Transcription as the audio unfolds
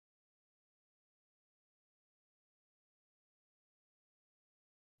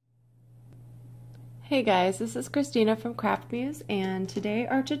Hey guys, this is Christina from craftmuse, and today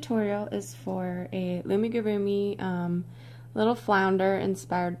our tutorial is for a Loomigurumi Little Flounder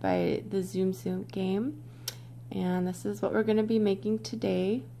inspired by the TSUM TSUM game, and this is what we're going to be making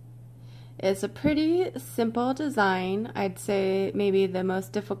today. It's a pretty simple design. I'd say maybe the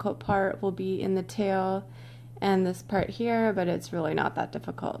most difficult part will be in the tail and this part here, but it's really not that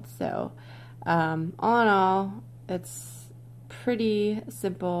difficult. So all in all, it's pretty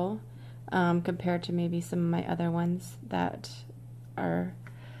simple. Compared to maybe some of my other ones that are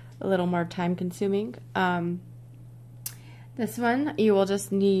a little more time consuming. This one you will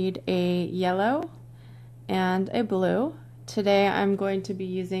just need a yellow and a blue. Today I'm going to be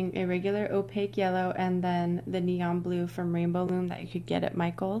using a regular opaque yellow and then the neon blue from Rainbow Loom that you could get at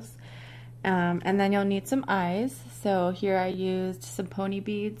Michael's. And then you'll need some eyes. So here I used some pony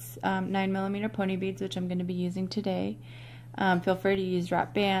beads, 9mm pony beads, which I'm going to be using today. Feel free to use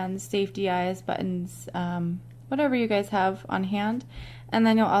wrap bands, safety eyes, buttons, whatever you guys have on hand. And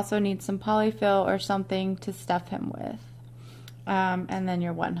then you'll also need some polyfil or something to stuff him with. And then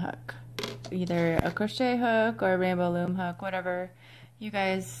your one hook, either a crochet hook or a Rainbow Loom hook, whatever you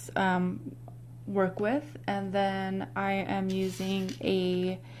guys work with. And then I am using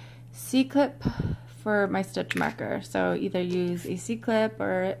a C-clip for my stitch marker. So either use a C-clip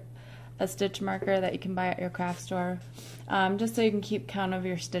or a stitch marker that you can buy at your craft store, just so you can keep count of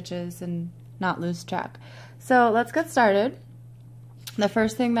your stitches and not lose track. So let's get started. The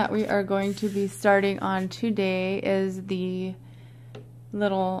first thing that we are going to be starting on today is the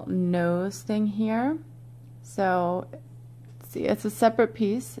little nose thing here. So see, it's a separate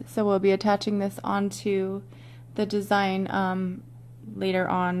piece, so we'll be attaching this onto the design later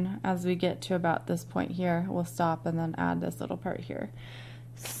on. As we get to about this point here, we'll stop and then add this little part here.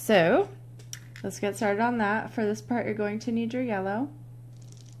 So let's get started on that. For this part, you're going to need your yellow.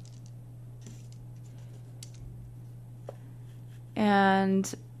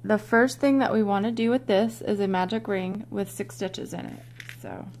 And the first thing that we want to do with this is a magic ring with 6 stitches in it.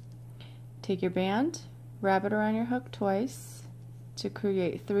 So take your band, wrap it around your hook twice to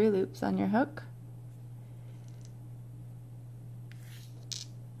create 3 loops on your hook.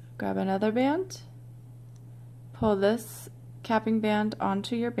 Grab another band, pull this capping band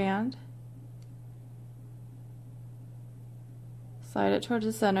onto your band, slide it towards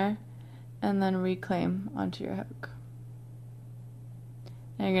the center, and then reclaim onto your hook.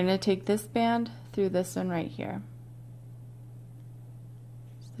 Now you're going to take this band through this one right here,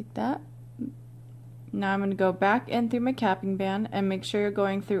 just like that. Now I'm going to go back in through my capping band and make sure you're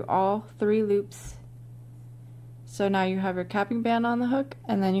going through all 3 loops. So now you have your capping band on the hook,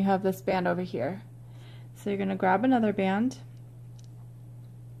 and then you have this band over here. So you're going to grab another band.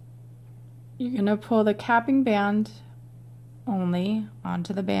 You're going to pull the capping band only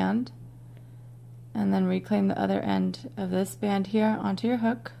onto the band, and then reclaim the other end of this band here onto your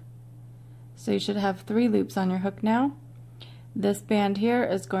hook. So you should have 3 loops on your hook now. This band here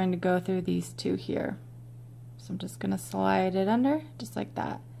is going to go through these 2 here. So I'm just going to slide it under, just like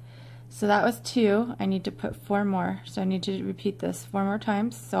that. So that was 2. I need to put 4 more. So I need to repeat this 4 more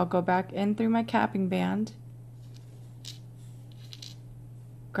times. So I'll go back in through my capping band,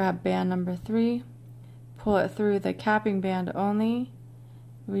 grab band number 3, pull it through the capping band only,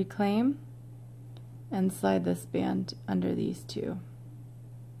 reclaim, and slide this band under these 2.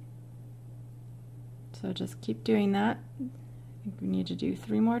 So just keep doing that. I think we need to do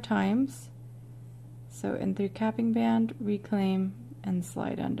 3 more times. So in through capping band, reclaim, and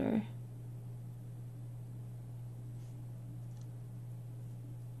slide under.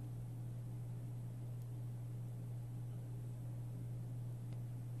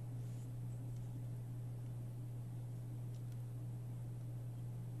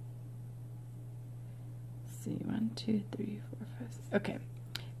 See, 1, 2, 3, 4, 5, 6. Okay,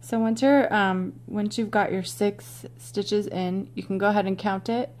 so once you've got your 6 stitches in, you can go ahead and count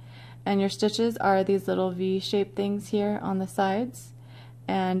it, and your stitches are these little V-shaped things here on the sides,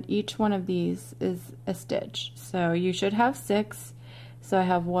 and each one of these is a stitch. So you should have 6. So I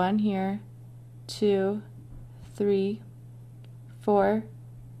have 1 here, 2, 3, 4,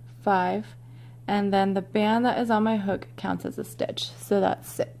 5, and then the band that is on my hook counts as a stitch, so that's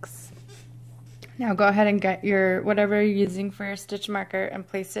 6. Now go ahead and get your whatever you're using for your stitch marker and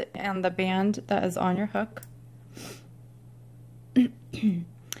place it on the band that is on your hook.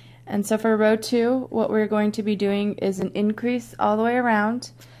 And so for row 2, what we're going to be doing is an increase all the way around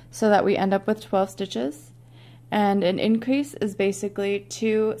so that we end up with 12 stitches. And an increase is basically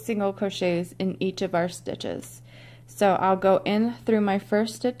 2 single crochets in each of our stitches. So I'll go in through my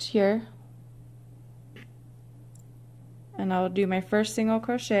first stitch here, and I'll do my first single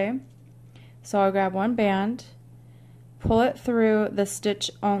crochet, So I'll grab one band, pull it through the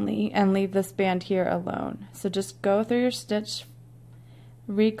stitch only, and leave this band here alone. So just go through your stitch,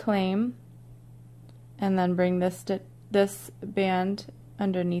 reclaim, and then bring this band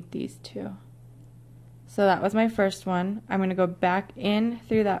underneath these two. So that was my first one. I'm going to go back in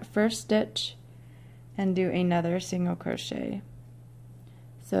through that first stitch and do another single crochet.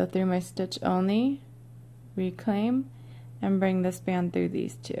 So through my stitch only, reclaim, and bring this band through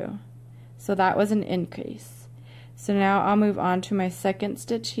these two. So that was an increase. So now I'll move on to my second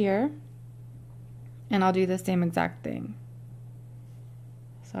stitch here, and I'll do the same exact thing.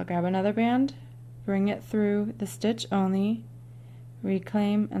 So I'll grab another band, bring it through the stitch only,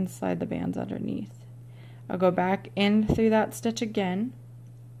 reclaim, and slide the bands underneath. I'll go back in through that stitch again,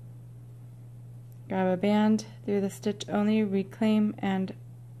 grab a band through the stitch only, reclaim, and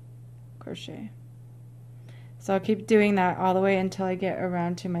crochet. So I'll keep doing that all the way until I get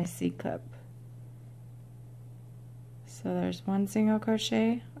around to my C-clip. So there's one single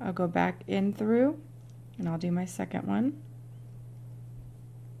crochet. I'll go back in through, and I'll do my second one.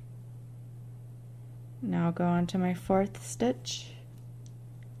 Now I'll go on to my fourth stitch.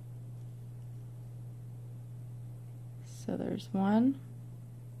 So there's one,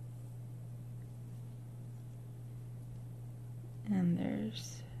 and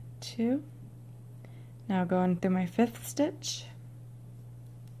there's two. Now going through my fifth stitch.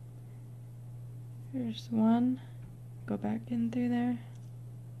 There's one, go back in through there.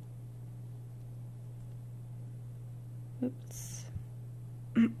 Oops.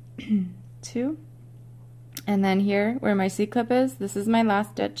 Two. And then here where my C-clip is, this is my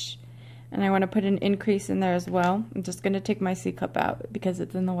last stitch, and I want to put an increase in there as well. I'm just going to take my C-clip out because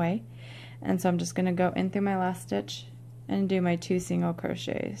it's in the way, and so I'm just going to go in through my last stitch and do my 2 single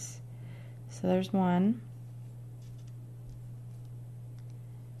crochets. So there's one,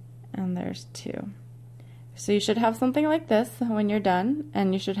 and there's 2. So you should have something like this when you're done,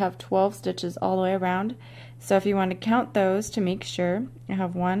 and you should have 12 stitches all the way around. So if you want to count those to make sure, you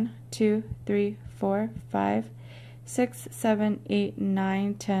have 1, 2, 3, 4, 5, 6, 7, 8,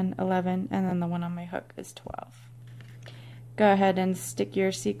 9, 10, 11, and then the one on my hook is 12. Go ahead and stick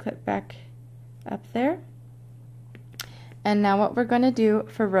your C-clip back up there. And now what we're going to do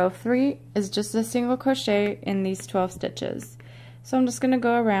for row 3 is just a single crochet in these 12 stitches. So I'm just going to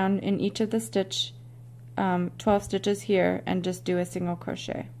go around in each of the 12 stitches here and just do a single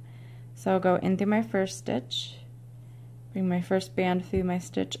crochet. So I'll go in through my first stitch, bring my first band through my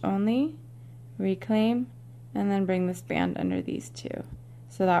stitch only, reclaim, and then bring this band under these two.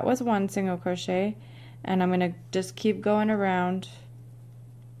 So that was one single crochet, and I'm going to just keep going around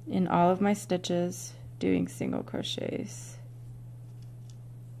in all of my stitches doing single crochets.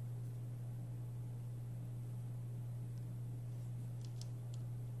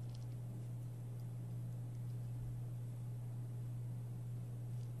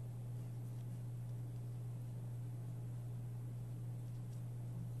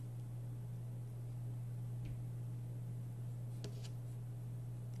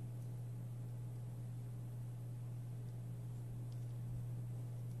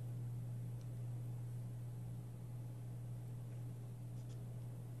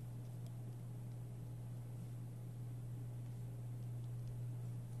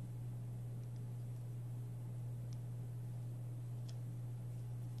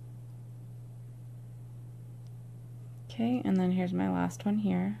 Okay, and then here's my last one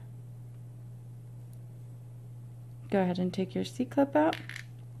here. Go ahead and take your C-clip out.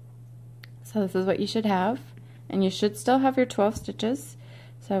 So this is what you should have, and you should still have your 12 stitches.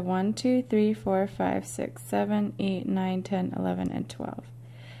 So 1, 2, 3, 4, 5, 6, 7, 8, 9, 10, 11, and 12.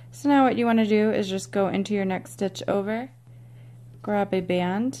 So now what you want to do is just go into your next stitch over, grab a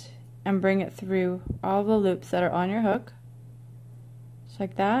band, and bring it through all the loops that are on your hook, just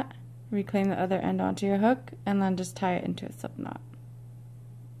like that. Reclaim the other end onto your hook, and then just tie it into a slip knot.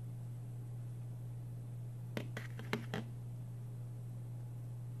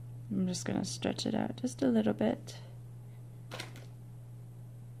 I'm just going to stretch it out just a little bit.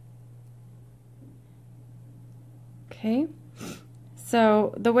 Okay,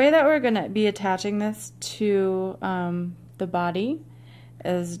 so the way that we're going to be attaching this to the body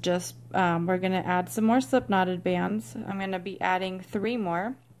is just, we're going to add some more slip knotted bands. I'm going to be adding 3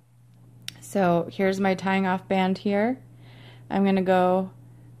 more. So here's my tying off band here. I'm going to go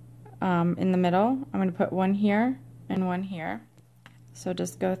in the middle. I'm going to put one here and one here. So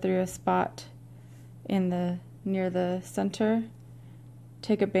just go through a spot in near the center,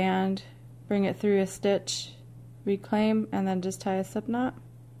 take a band, bring it through a stitch, reclaim, and then just tie a slip knot.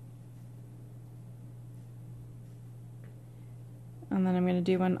 And then I'm going to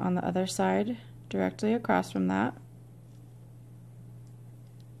do one on the other side directly across from that.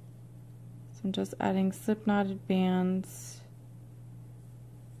 So I'm just adding slip knotted bands.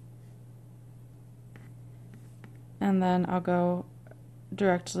 And then I'll go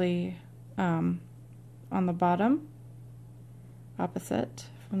directly on the bottom, opposite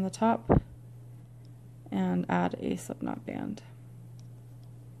from the top, and add a slip knot band.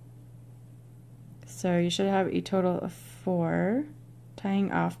 So you should have a total of 4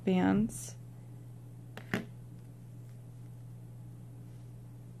 tying off bands.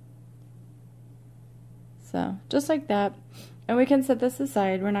 So just like that, and we can set this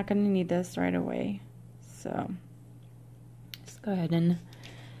aside. We're not going to need this right away. So just go ahead and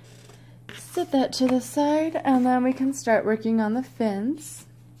set that to the side, and then we can start working on the fins.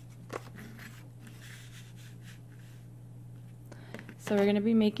 So we're going to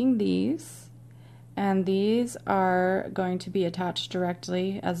be making these, and these are going to be attached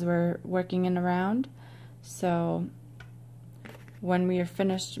directly as we're working in around. So when we are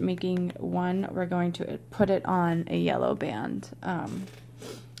finished making one, we're going to put it on a yellow band.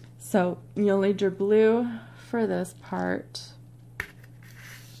 So you'll need your blue for this part.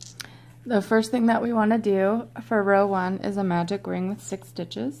 The first thing that we want to do for row 1 is a magic ring with 6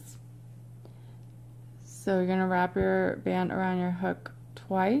 stitches. So you're going to wrap your band around your hook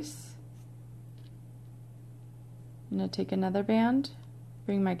twice. I'm going to take another band,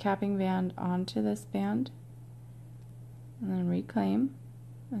 bring my capping band onto this band, and then reclaim,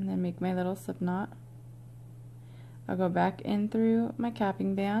 and then make my little slip knot. I'll go back in through my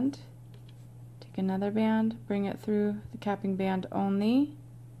capping band, take another band, bring it through the capping band only,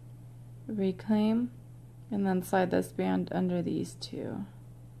 reclaim, and then slide this band under these 2.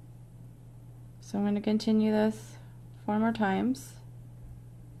 So I'm going to continue this 4 more times.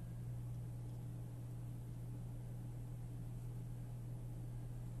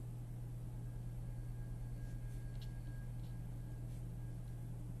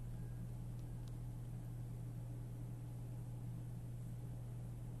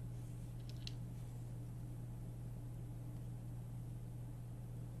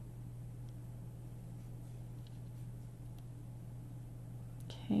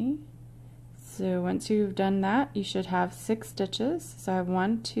 Okay. So once you've done that, you should have 6 stitches. So I have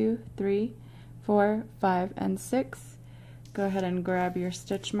 1, 2, 3, 4, 5, and 6. Go ahead and grab your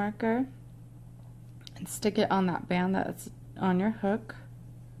stitch marker and stick it on that band that's on your hook.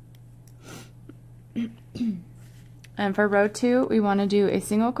 And for row 2, we want to do a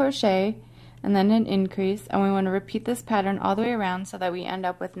single crochet and then an increase, and we want to repeat this pattern all the way around so that we end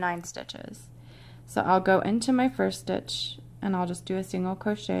up with 9 stitches. So I'll go into my first stitch and I'll just do a single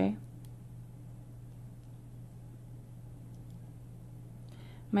crochet.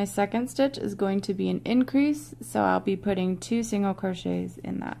 My second stitch is going to be an increase, so I'll be putting 2 single crochets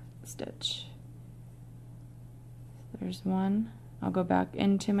in that stitch. There's 1. I'll go back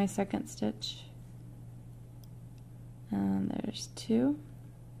into my second stitch, and there's 2.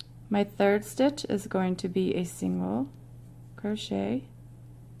 My third stitch is going to be a single crochet.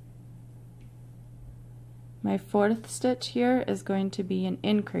 My fourth stitch here is going to be an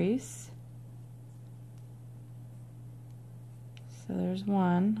increase. So there's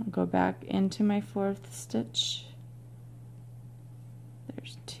 1. I'll go back into my fourth stitch.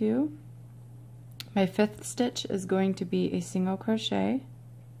 There's 2. My fifth stitch is going to be a single crochet.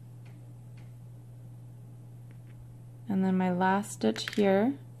 And then my last stitch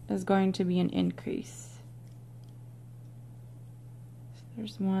here is going to be an increase. So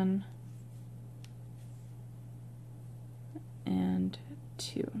there's 1 and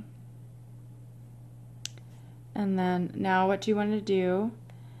 2. And then now what you want to do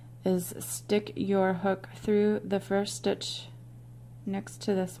is stick your hook through the first stitch next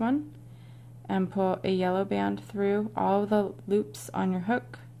to this one and pull a yellow band through all of the loops on your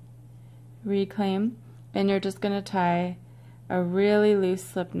hook, reclaim, and you're just going to tie a really loose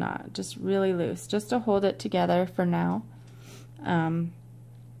slip knot, just really loose, just to hold it together for now,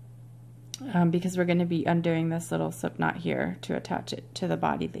 because we're going to be undoing this little slip knot here to attach it to the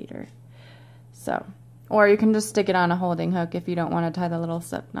body later. So, or you can just stick it on a holding hook if you don't want to tie the little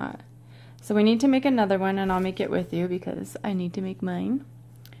slip knot. So we need to make another one, and I'll make it with you because I need to make mine.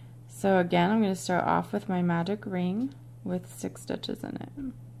 So again, I'm going to start off with my magic ring with 6 stitches in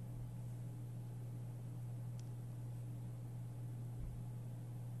it.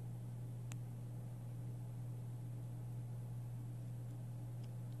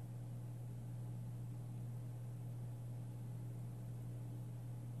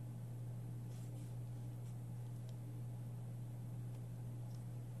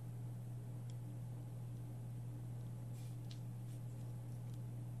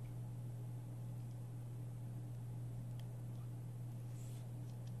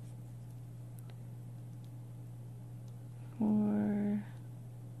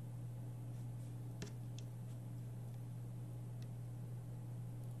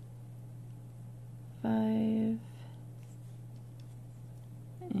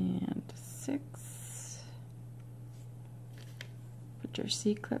 your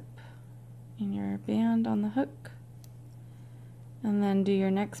C-clip in your band on the hook, and then do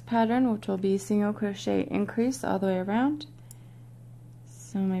your next pattern, which will be single crochet increase all the way around.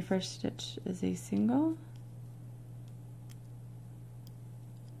 So my first stitch is a single,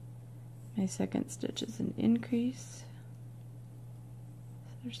 my second stitch is an increase,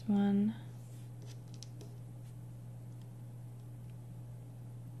 so there's one,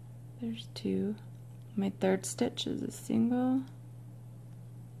 there's two, my third stitch is a single,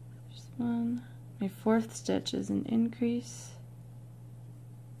 there's one, my fourth stitch is an increase,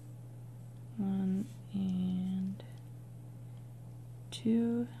 one and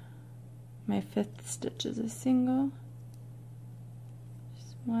two, my fifth stitch is a single,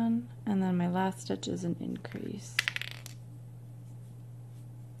 just one, and then my last stitch is an increase.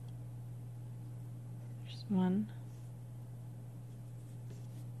 There's one,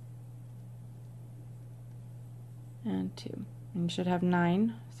 and two. And you should have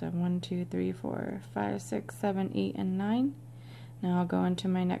 9. So 1, 2, 3, 4, 5, 6, 7, 8, and 9. Now I'll go into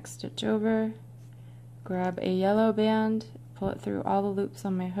my next stitch over, grab a yellow band, pull it through all the loops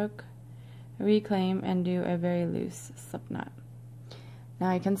on my hook, reclaim, and do a very loose slip knot. Now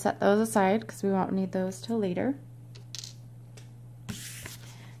I can set those aside because we won't need those till later.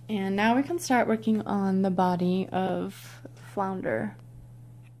 And now we can start working on the body of Flounder.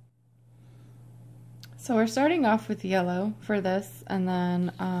 So we're starting off with yellow for this, and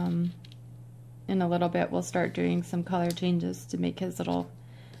then in a little bit we'll start doing some color changes to make his little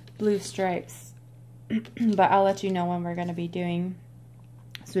blue stripes. But I'll let you know when we're going to be doing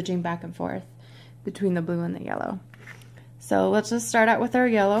switching back and forth between the blue and the yellow. So let's just start out with our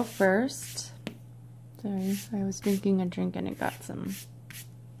yellow first. Sorry, I was drinking a drink and it got some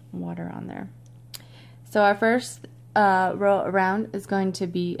water on there. So our first row around is going to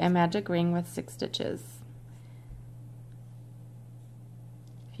be a magic ring with 6 stitches.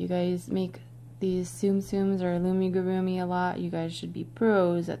 If you guys make these TSUM TSUMs or Loomigurumi a lot, you guys should be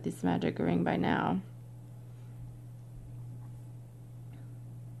pros at this magic ring by now.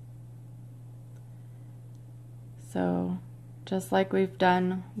 So just like we've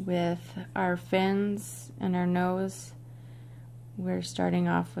done with our fins and our nose, we're starting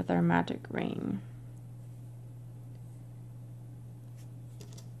off with our magic ring.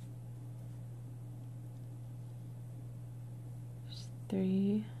 There's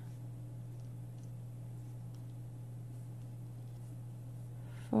 3,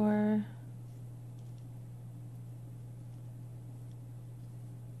 4,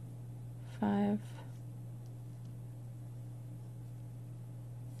 5,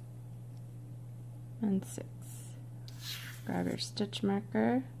 and 6. Grab your stitch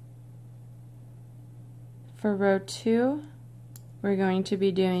marker. For row 2, we're going to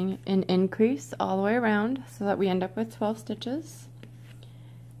be doing an increase all the way around so that we end up with 12 stitches.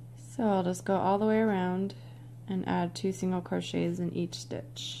 So I'll just go all the way around and add 2 single crochets in each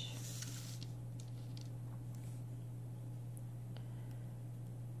stitch.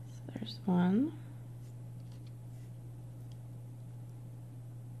 So there's 1.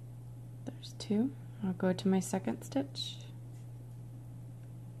 There's 2. I'll go to my second stitch.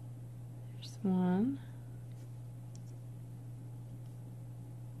 There's 1.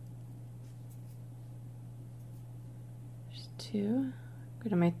 There's 2. Go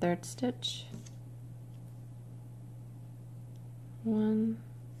to my third stitch. 1,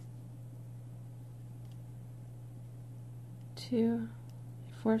 2,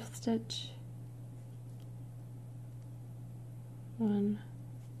 fourth stitch. 1,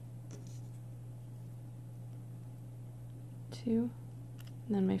 2, and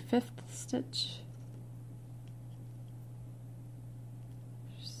then my fifth stitch.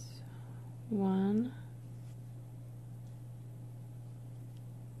 There's 1,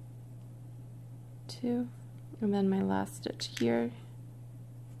 2, and then my last stitch here.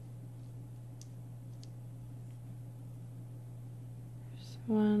 There's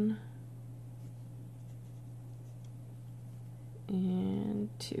 1 and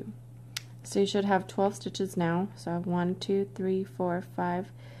 2. So you should have 12 stitches now. So I have 1, 2, 3, 4,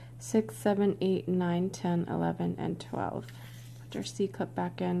 5, 6, 7, 8, 9, 10, 11, and 12. Put your C-clip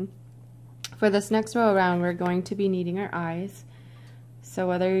back in. For this next row around, we're going to be needing our eyes. So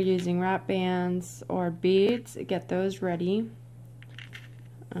whether you're using wrap bands or beads, get those ready.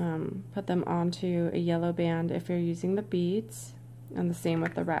 Put them onto a yellow band if you're using the beads, and the same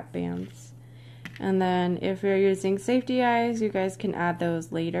with the wrap bands. And then if you're using safety eyes, you guys can add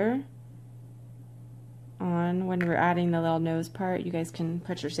those later on. When we're adding the little nose part, you guys can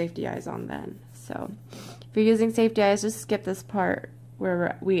put your safety eyes on then. So if you're using safety eyes, just skip this part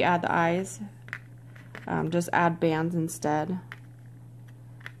where we add the eyes. Just add bands instead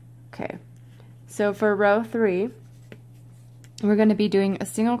Okay, so for row 3, we're going to be doing a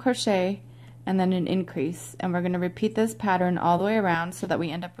single crochet and then an increase, and we're going to repeat this pattern all the way around so that we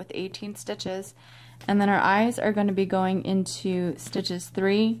end up with 18 stitches, and then our eyes are going to be going into stitches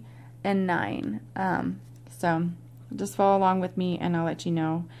 3 and 9. So just follow along with me and I'll let you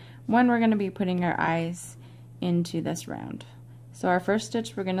know when we're going to be putting our eyes into this round. So our first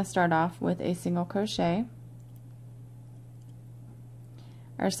stitch, we're going to start off with a single crochet.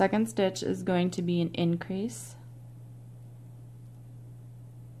 Our second stitch is going to be an increase.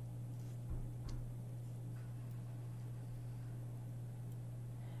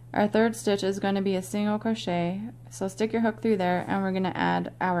 Our third stitch is going to be a single crochet, so stick your hook through there and we're going to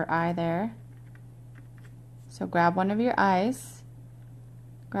add our eye there. So grab one of your eyes,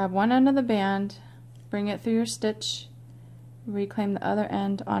 grab one end of the band, bring it through your stitch, reclaim the other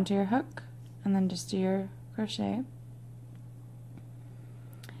end onto your hook, and then just do your crochet.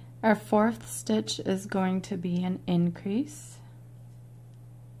 Our fourth stitch is going to be an increase.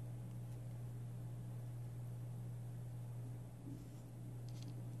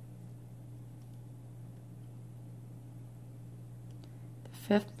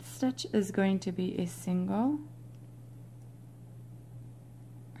 Fifth stitch is going to be a single.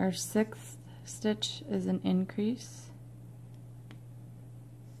 Our sixth stitch is an increase.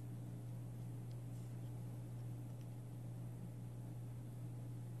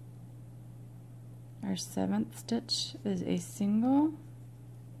 Our seventh stitch is a single.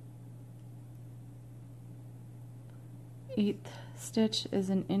 Eighth stitch is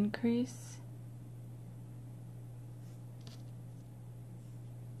an increase.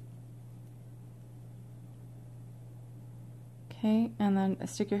 Okay, and then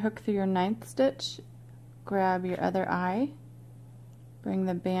stick your hook through your ninth stitch, grab your other eye, bring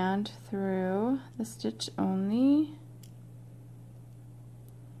the band through the stitch only,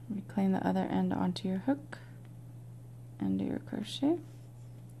 reclaim the other end onto your hook, and do your crochet.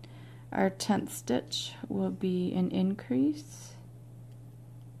 Our 10th stitch will be an increase.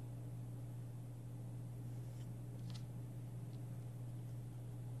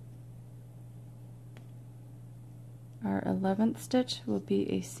 Our 11th stitch will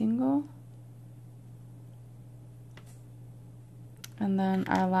be a single, and then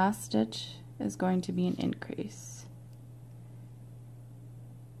our last stitch is going to be an increase.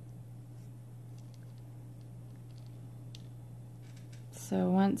 So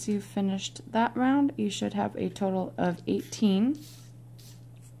once you've finished that round, you should have a total of 18.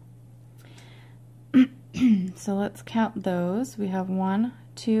 So let's count those. We have 1,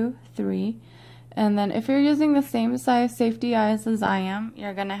 2, 3. And then if you're using the same size safety eyes as I am,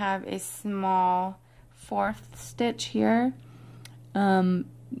 you're going to have a small 4th stitch here,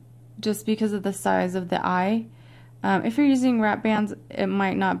 just because of the size of the eye. If you're using wrap bands, it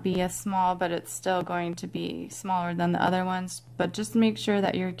might not be as small, but it's still going to be smaller than the other ones. But just make sure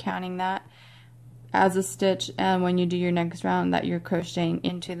that you're counting that as a stitch, and when you do your next round that you're crocheting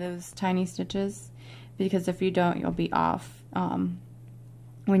into those tiny stitches, because if you don't, you'll be off.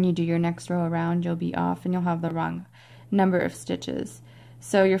 When you do your next row around, you'll be off and you'll have the wrong number of stitches.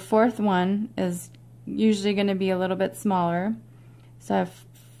 So your 4th one is usually going to be a little bit smaller. So I have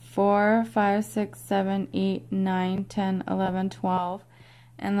 4, 5, 6, 7, 8, 9, 10, 11, 12.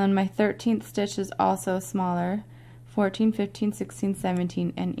 And then my 13th stitch is also smaller. 14, 15, 16,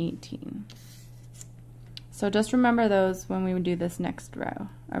 17, and 18. So just remember those when we do this next row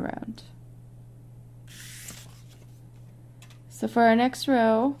around. So for our next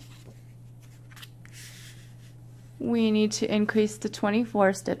row, we need to increase to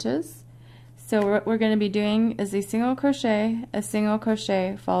 24 stitches. So what we're going to be doing is a single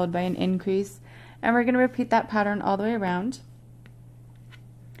crochet, followed by an increase, and we're going to repeat that pattern all the way around.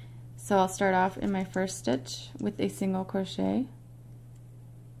 So I'll start off in my first stitch with a single crochet.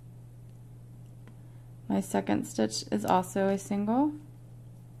 My second stitch is also a single.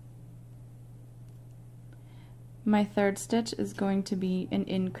 My third stitch is going to be an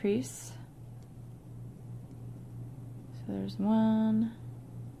increase. So there's 1,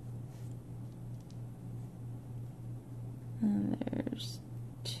 and there's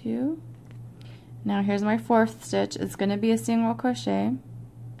 2. Now here's my 4th stitch. It's going to be a single crochet,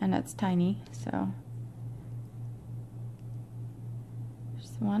 and it's tiny, so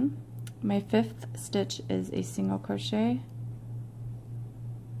there's 1. My 5th stitch is a single crochet,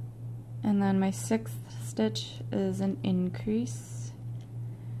 and then my 6th stitch is an increase.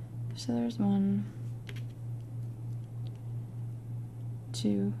 So there's 1,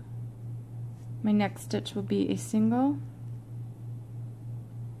 2. My next stitch will be a single.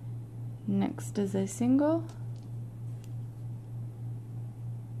 Next is a single.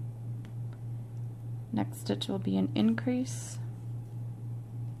 Next stitch will be an increase.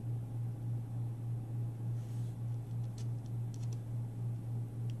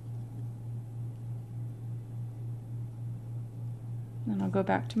 Then I'll go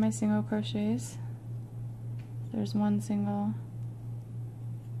back to my single crochets. There's one single.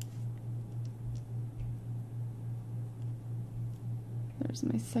 There's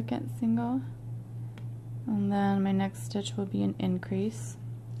my second single. And then my next stitch will be an increase.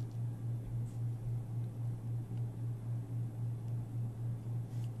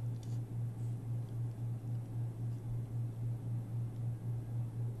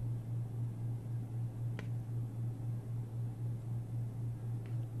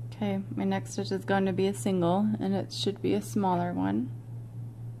 Okay, my next stitch is going to be a single, and it should be a smaller one.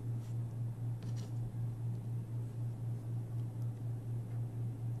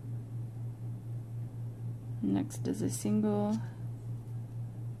 Next is a single,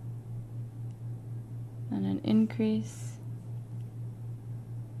 and an increase,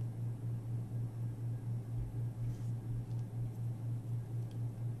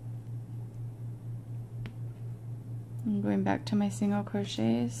 I'm going back to my single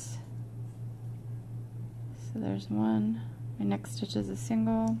crochets. So there's one, my next stitch is a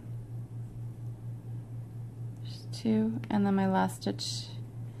single, there's two, and then my last stitch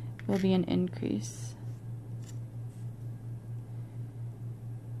will be an increase.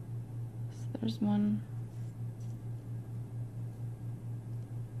 So there's one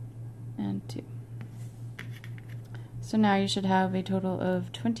and two. So now you should have a total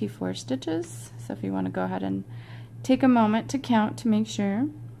of 24 stitches. So if you want to go ahead and take a moment to count to make sure.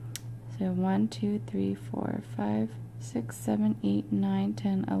 So 1, 2, 3, 4, 5, 6, 7, 8, 9,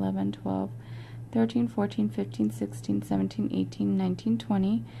 10, 11, 12, 13, 14, 15, 16, 17, 18, 19,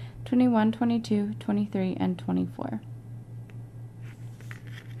 20, 21, 22, 23, and 24.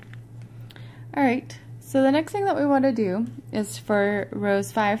 Alright, so the next thing that we want to do is for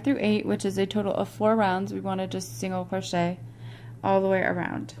rows 5 through 8, which is a total of 4 rounds, we want to just single crochet all the way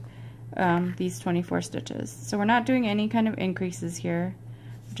around these 24 stitches. So we're not doing any kind of increases here.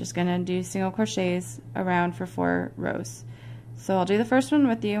 We're just going to do single crochets around for 4 rows. So I'll do the first one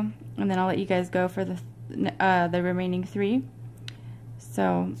with you, and then I'll let you guys go for the remaining 3.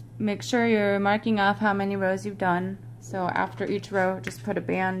 So make sure you're marking off how many rows you've done. So after each row, just put a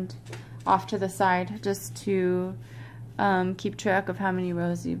band off to the side just to keep track of how many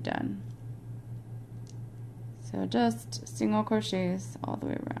rows you've done. So just single crochets all the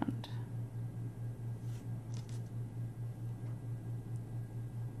way around.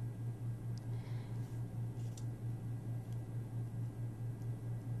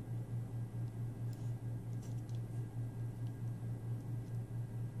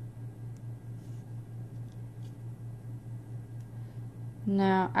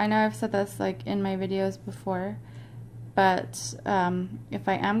 Now, I know I've said this like in my videos before, but if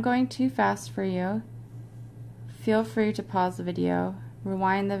I am going too fast for you, feel free to pause the video,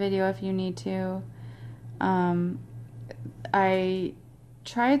 rewind the video if you need to. I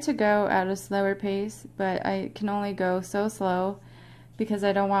try to go at a slower pace, but I can only go so slow because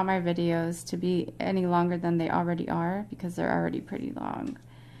I don't want my videos to be any longer than they already are, because they're already pretty long.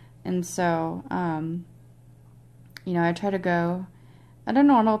 And so, you know, I try to go at a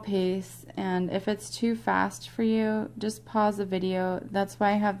normal pace, and if it's too fast for you, just pause the video. That's why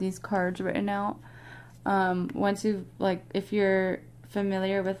I have these cards written out. Once you've, like, if you're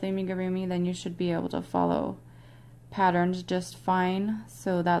familiar with Loomigurumi, then you should be able to follow patterns just fine.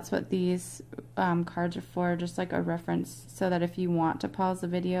 So that's what these cards are for, just like a reference, so that if you want to pause the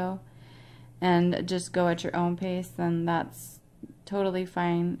video and just go at your own pace, then that's totally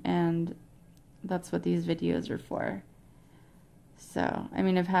fine, and that's what these videos are for. So, I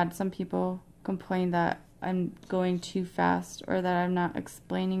mean, I've had some people complain that I'm going too fast or that I'm not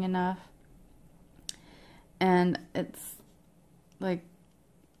explaining enough. And it's like,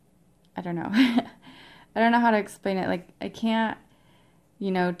 I don't know. I don't know how to explain it. Like, I can't,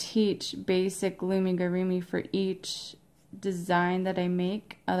 you know, teach basic Loomigurumi for each design that I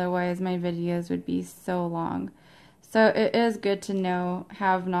make. Otherwise, my videos would be so long. So it is good to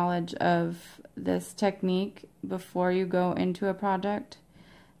have knowledge of this technique before you go into a project.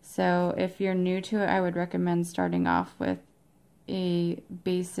 So if you're new to it, I would recommend starting off with a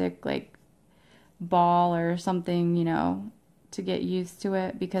basic like ball or something, you know, to get used to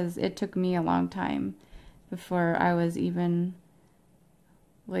it, because it took me a long time before I was even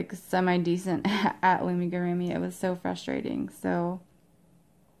like semi-decent at Loomigurumi. It was so frustrating. So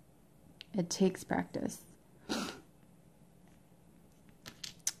it takes practice.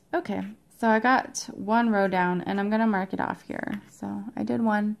 Okay, so I got one row down, and I'm going to mark it off here. So I did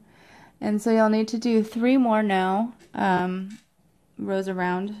one. And so you'll need to do 3 more now, rows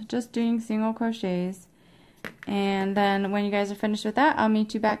around, just doing single crochets. And then when you guys are finished with that, I'll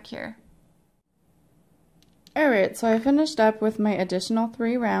meet you back here. Alright, so I finished up with my additional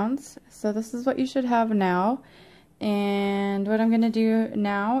 3 rounds. So this is what you should have now. And what I'm going to do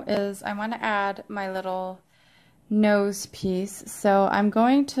now is I want to add my little nose piece. So I'm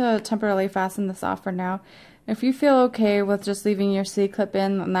going to temporarily fasten this off for now. If you feel okay with just leaving your C-clip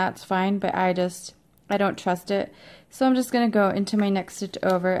in, then that's fine, but I don't trust it. So I'm just going to go into my next stitch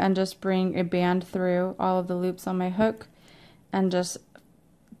over and just bring a band through all of the loops on my hook and just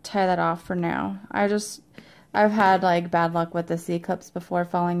tie that off for now. I've had like bad luck with the C-clips before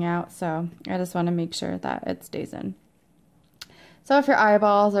falling out, so I just want to make sure that it stays in. So if your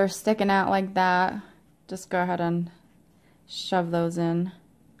eyeballs are sticking out like that, just go ahead and shove those in.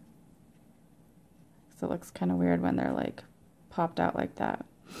 So it looks kind of weird when they're like popped out like that.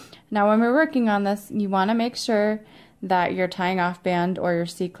 Now when we're working on this, you want to make sure that your tying off band or your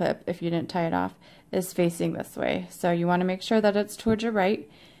C-clip, if you didn't tie it off, is facing this way. So you want to make sure that it's towards your right.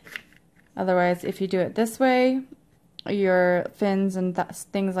 Otherwise, if you do it this way, your fins and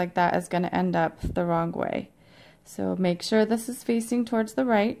things like that is going to end up the wrong way. So make sure this is facing towards the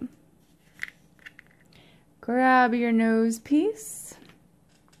right. Grab your nose piece.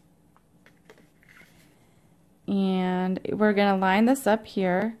 And we're going to line this up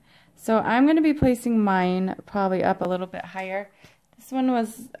here. So I'm going to be placing mine probably up a little bit higher. This one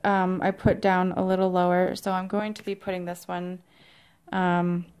was, I put down a little lower, so I'm going to be putting this one,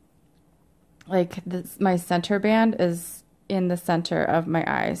 like this, my center band is in the center of my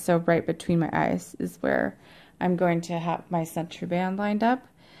eyes. So right between my eyes is where I'm going to have my center band lined up.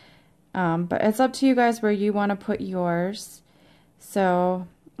 But it's up to you guys where you want to put yours. So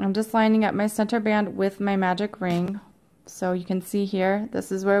I'm just lining up my center band with my magic ring. So you can see here,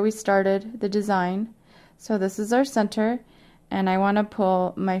 this is where we started the design. So this is our center, and I want to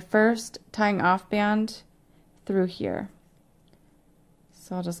pull my first tying off band through here.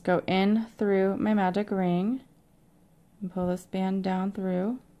 So I'll just go in through my magic ring and pull this band down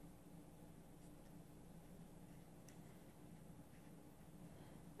through.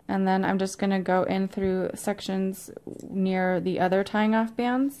 And then I'm just going to go in through sections near the other tying off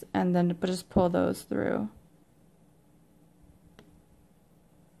bands and then just pull those through.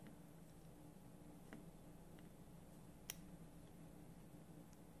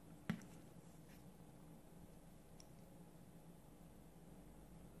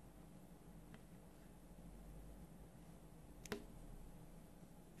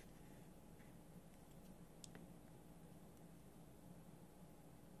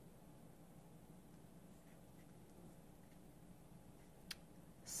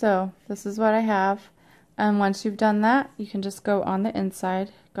 So this is what I have, and once you've done that, you can just go on the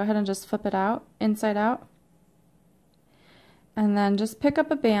inside. Go ahead and just flip it out, inside out, and then just pick up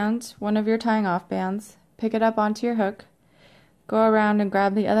a band, one of your tying off bands, pick it up onto your hook, go around and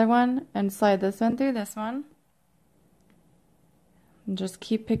grab the other one and slide this one through this one, and just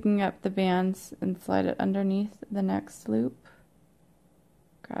keep picking up the bands and slide it underneath the next loop.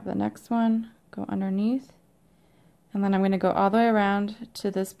 Grab the next one, go underneath. And then I'm going to go all the way around to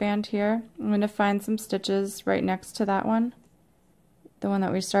this band here. I'm going to find some stitches right next to that one, the one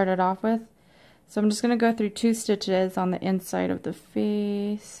that we started off with. So I'm just going to go through 2 stitches on the inside of the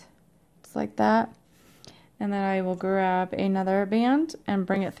face, just like that. And then I will grab another band and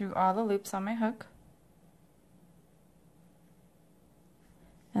bring it through all the loops on my hook.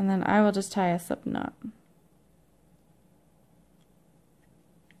 And then I will just tie a slip knot.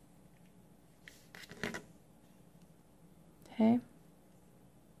 Okay.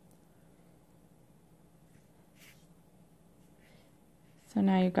 So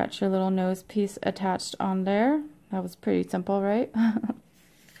now you've got your little nose piece attached on there. That was pretty simple, right?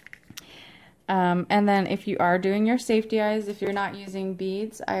 And then if you are doing your safety eyes, if you're not using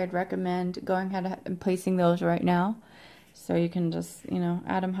beads, I'd recommend going ahead and placing those right now. So you can just, you know,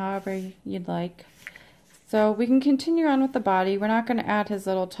 add them however you'd like. So we can continue on with the body. We're not going to add his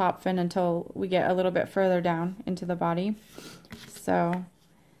little top fin until we get a little bit further down into the body. So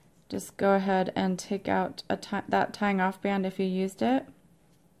just go ahead and take out that tying off band if you used it.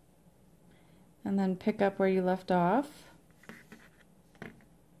 And then pick up where you left off.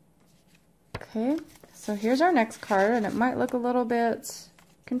 Okay, so here's our next card, and it might look a little bit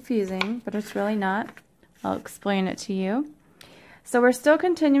confusing, but it's really not. I'll explain it to you. So we're still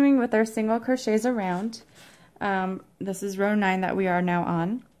continuing with our single crochets around. This is row 9 that we are now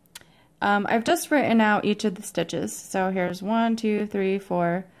on. I've just written out each of the stitches. So here's 1, 2, 3,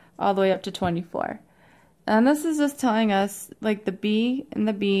 4, all the way up to 24. And this is just telling us, like the B and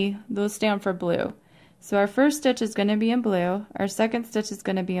the B, those stand for blue. So our first stitch is going to be in blue, our second stitch is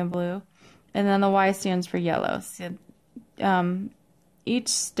going to be in blue, and then the Y stands for yellow. So each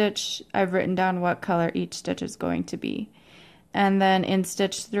stitch, I've written down what color each stitch is going to be. And then in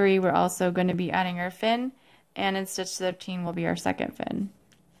stitch 3, we're also going to be adding our fin, and in stitch 13 will be our second fin.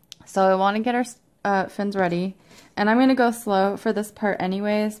 So I want to get our fins ready, and I'm going to go slow for this part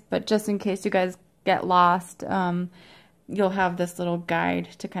anyways, but just in case you guys get lost, you'll have this little guide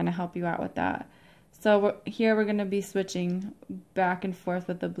to kind of help you out with that. So here we're going to be switching back and forth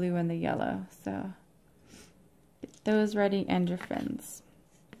with the blue and the yellow. So get those ready and your fins.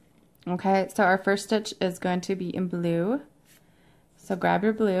 Okay, so our first stitch is going to be in blue. So grab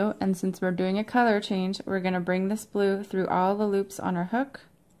your blue, and since we're doing a color change, we're going to bring this blue through all the loops on our hook,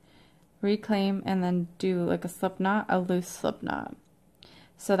 reclaim, and then do like a slip knot, a loose slip knot.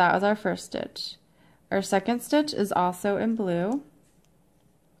 So that was our first stitch. Our second stitch is also in blue.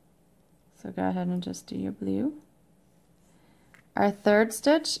 So go ahead and just do your blue. Our third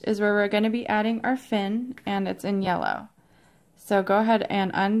stitch is where we're going to be adding our fin, and it's in yellow. So go ahead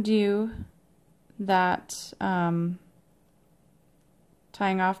and undo that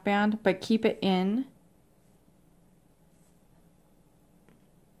tying off band, but keep it in.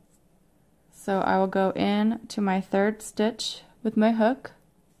 So I will go in to my third stitch with my hook,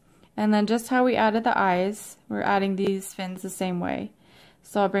 and then just how we added the eyes, we're adding these fins the same way.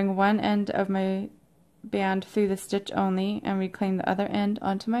 So I'll bring one end of my band through the stitch only and reclaim the other end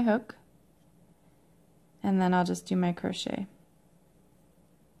onto my hook, and then I'll just do my crochet.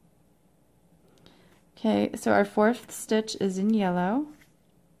 Okay, so our fourth stitch is in yellow.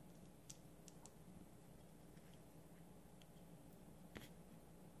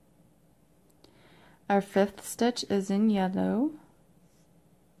 Our fifth stitch is in yellow.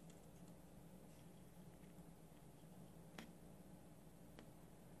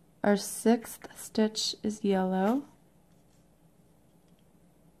 Our sixth stitch is yellow.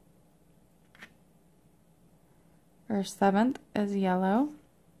 Our seventh is yellow.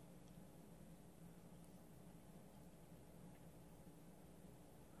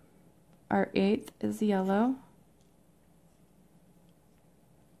 Our eighth is yellow.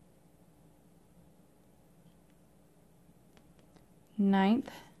 Ninth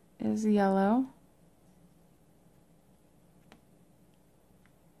is yellow.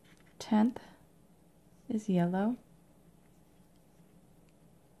 10th is yellow.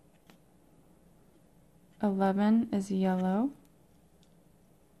 11 is yellow.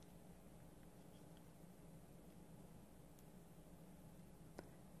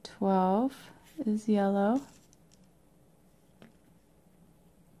 12 is yellow.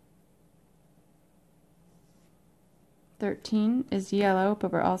 13 is yellow,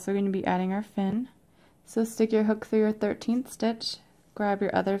 but we're also going to be adding our fin. So stick your hook through your 13th stitch, grab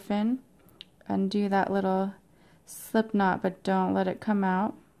your other fin, undo that little slip knot, but don't let it come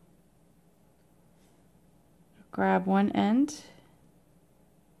out. Grab one end,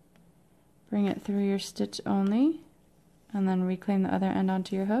 bring it through your stitch only, and then reclaim the other end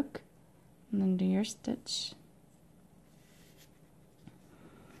onto your hook, and then do your stitch.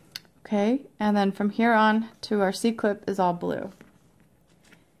 Okay, and then from here on to our C-clip is all blue.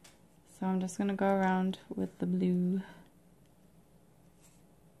 So I'm just going to go around with the blue.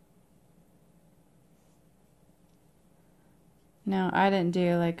 Now I didn't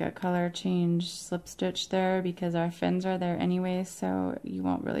do like a color change slip stitch there because our fins are there anyway, so you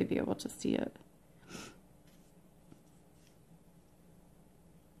won't really be able to see it.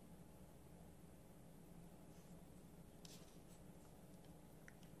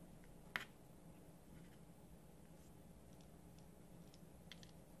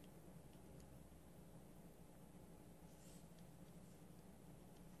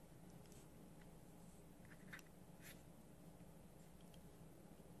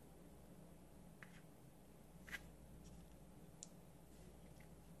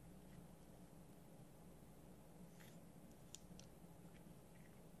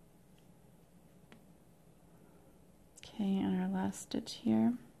 Okay, and our last stitch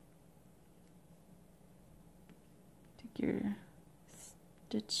here. Take your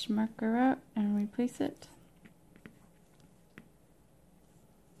stitch marker out and replace it.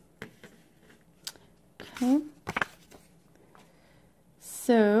 Okay,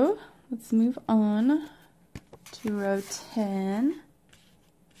 so let's move on to row 10.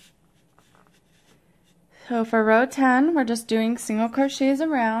 So for row 10, we're just doing single crochets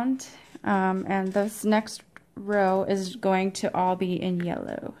around, and this next row is going to all be in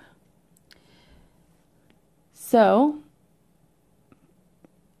yellow. So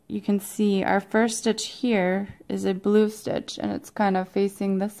you can see our first stitch here is a blue stitch and it's kind of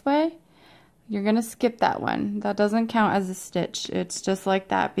facing this way. You're going to skip that one. That doesn't count as a stitch. It's just like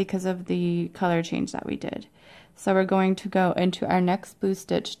that because of the color change that we did. So we're going to go into our next blue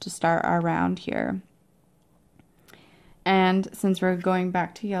stitch to start our round here. And since we're going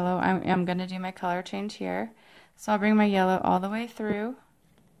back to yellow, I'm going to do my color change here. So I'll bring my yellow all the way through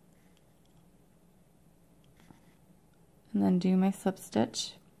and then do my slip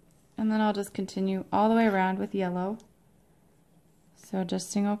stitch. And then I'll just continue all the way around with yellow. So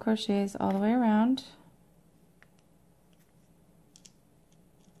just single crochets all the way around.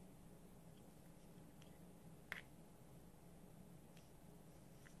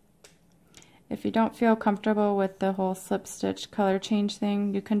 If you don't feel comfortable with the whole slip stitch color change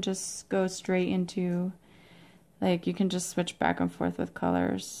thing, you can just go straight into, like, you can just switch back and forth with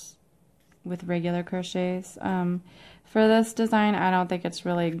colors with regular crochets. For this design, I don't think it's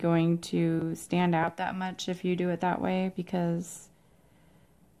really going to stand out that much if you do it that way, because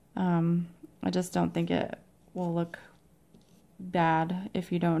I just don't think it will look bad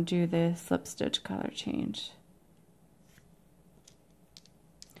if you don't do the slip stitch color change.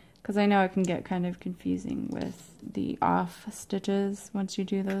 Because I know it can get kind of confusing with the off stitches once you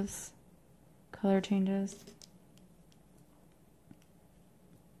do those color changes.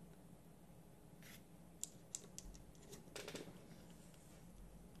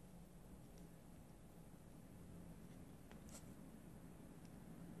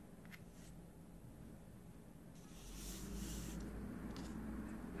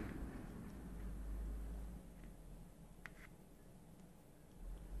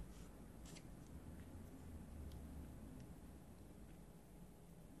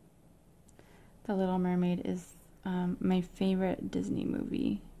 The Little Mermaid is my favorite Disney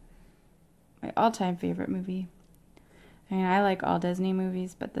movie. My all-time favorite movie. I mean, I like all Disney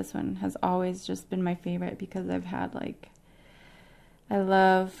movies, but this one has always just been my favorite because I've had, like, I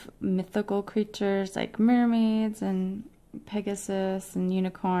love mythical creatures like mermaids and Pegasus and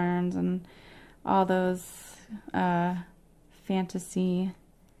unicorns and all those fantasy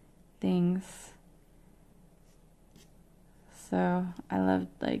things. So I love,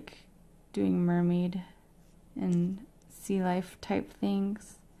 like, doing mermaid and sea life type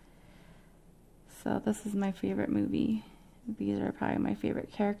things. So this is my favorite movie. These are probably my favorite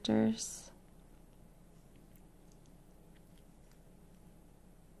characters.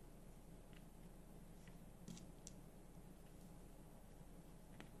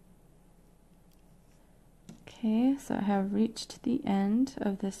 Okay, so I have reached the end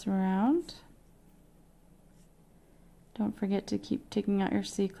of this round. Don't forget to keep taking out your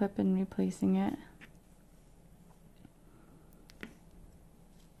C-clip and replacing it.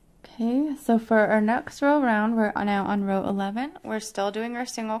 Okay, so for our next row round, we're now on row 11. We're still doing our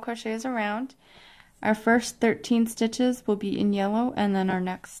single crochets around. Our first 13 stitches will be in yellow, and then our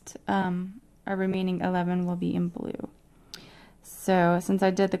next, our remaining 11 will be in blue. So since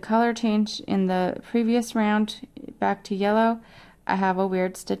I did the color change in the previous round back to yellow, I have a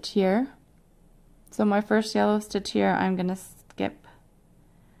weird stitch here. So my first yellow stitch here, I'm going to skip.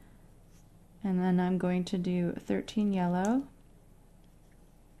 And then I'm going to do 13 yellow.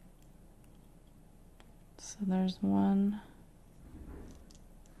 So there's 1,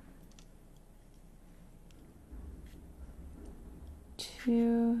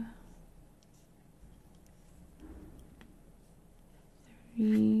 2,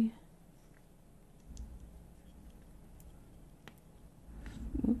 3,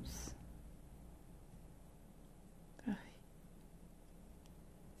 oops. I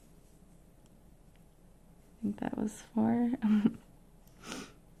think that was 4.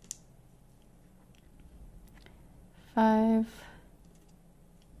 5,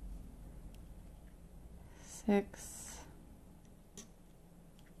 6,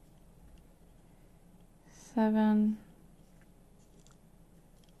 7,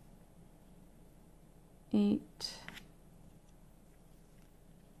 8,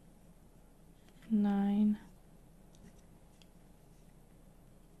 9,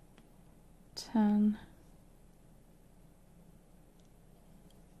 10,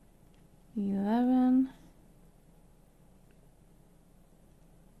 11,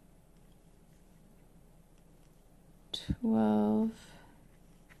 12,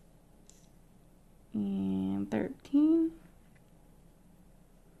 and 13.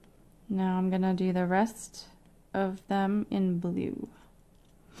 Now I'm going to do the rest of them in blue.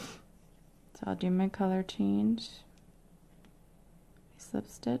 So I'll do my color change, slip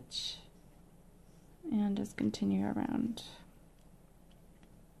stitch, and just continue around.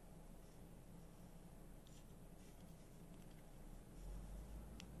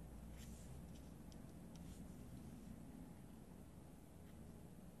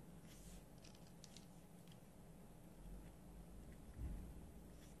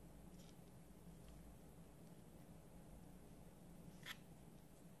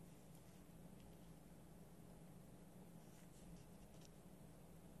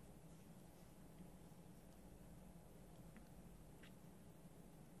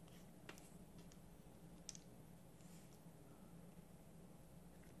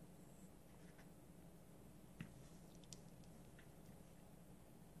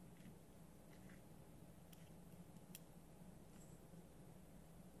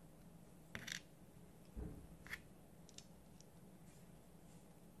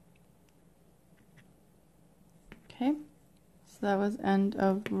 Okay, so that was end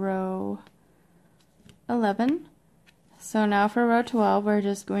of row 11. So now for row 12, we're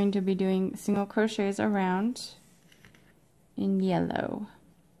just going to be doing single crochets around in yellow.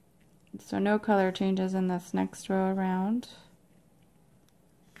 So no color changes in this next row around.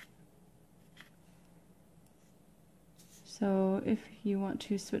 So if you want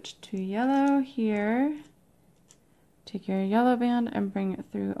to switch to yellow here, take your yellow band and bring it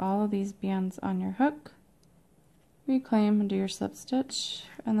through all of these bands on your hook. Reclaim and do your slip stitch,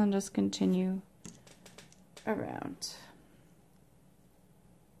 and then just continue around.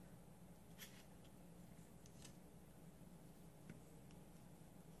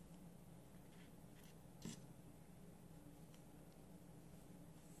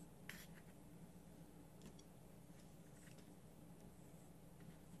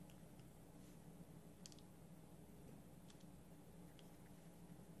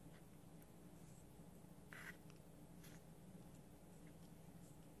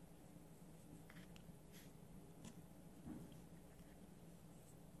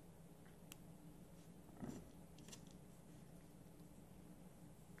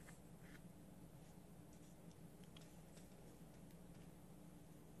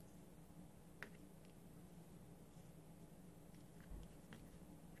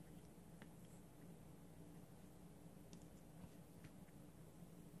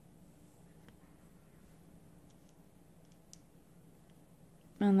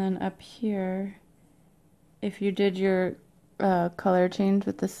 And then up here, if you did your color change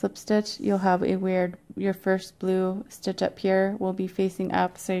with the slip stitch, you'll have a weird, your first blue stitch up here will be facing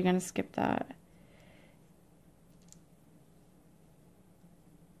up, so you're going to skip that.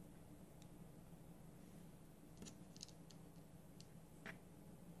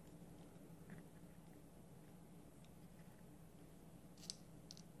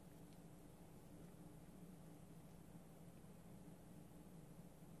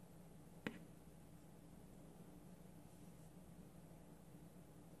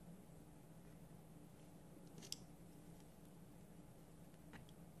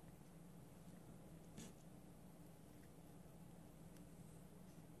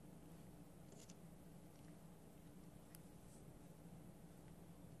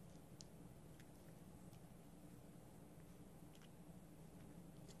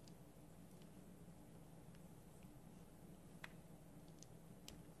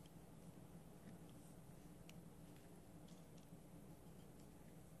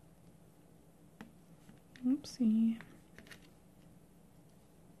 Oopsie.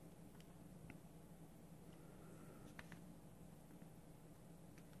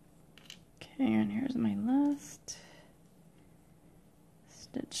 Okay, and here's my last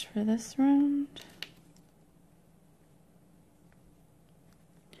stitch for this round.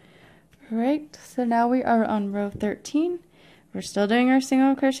 Alright, so now we are on row 13. We're still doing our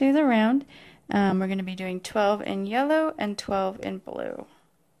single crochets around. We're going to be doing 12 in yellow and 12 in blue.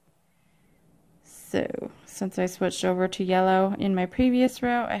 So, since I switched over to yellow in my previous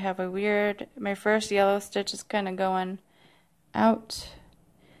row, I have a weird, my first yellow stitch is kind of going out,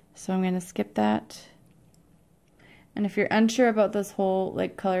 so I'm going to skip that. And if you're unsure about this whole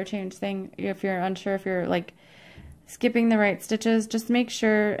like color change thing, if you're unsure if you're like skipping the right stitches, just make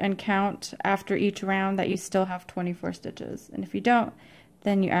sure and count after each round that you still have 24 stitches. And if you don't,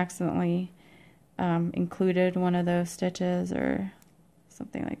 then you accidentally included one of those stitches or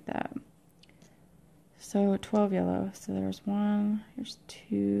something like that. So 12 yellow, so there's 1, here's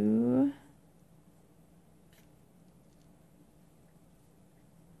 2,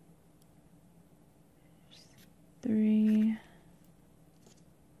 there's 3,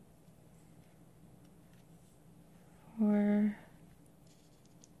 4,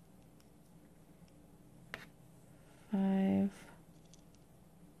 5,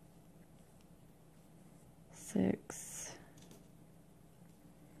 6,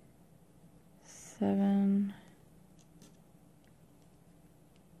 7,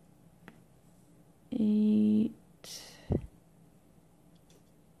 8,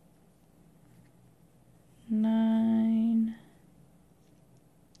 9,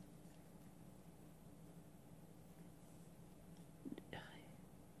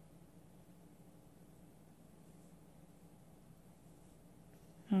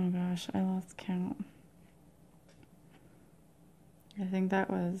 10. I lost count. I think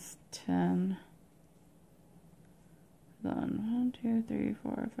that was 10. Then 1, 2, 3,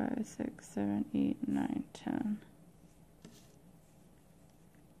 4, 5, 6, 7, 8, 9, 10.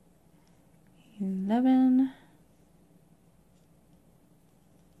 11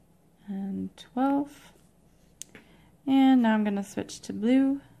 and 12. And now I'm going to switch to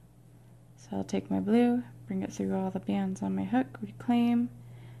blue. So I'll take my blue, bring it through all the bands on my hook, reclaim,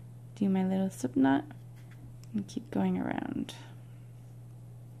 do my little slip knot, and keep going around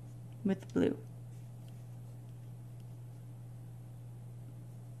with blue.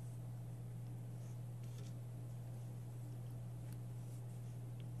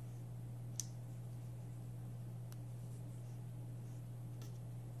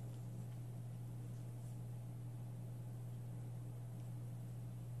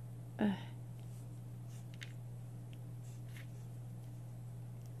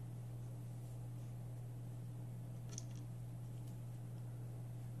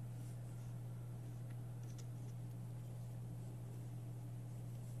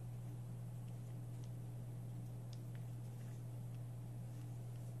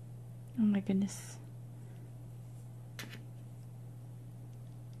 Oh my goodness.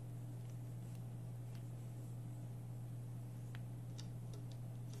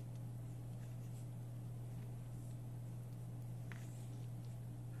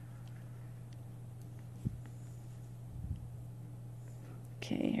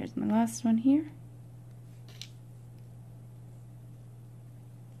 Okay, here's my last one here.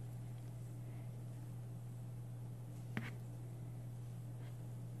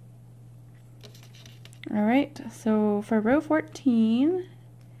 All right, so for row 14,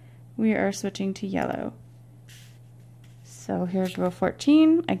 we are switching to yellow. So here's row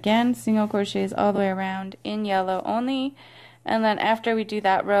 14, again, single crochets all the way around in yellow only. And then after we do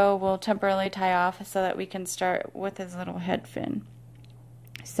that row, we'll temporarily tie off so that we can start with his little head fin.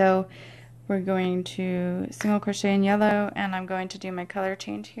 So we're going to single crochet in yellow, and I'm going to do my color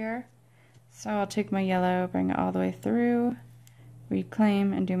change here. So I'll take my yellow, bring it all the way through,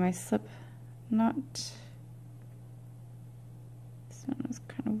 reclaim, and do my slip knot. This one was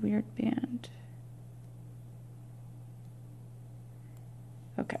kind of weird band.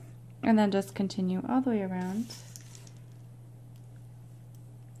 Okay, and then just continue all the way around.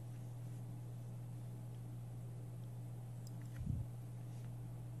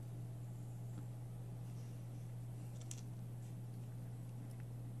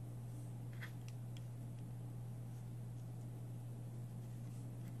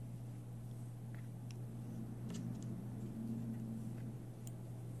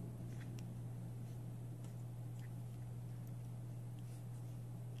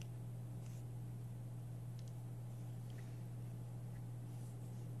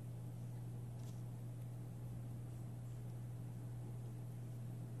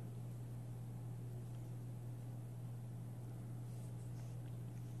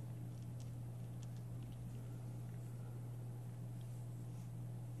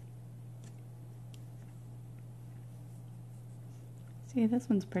 See, this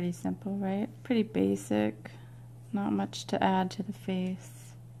one's pretty simple, right? Pretty basic, not much to add to the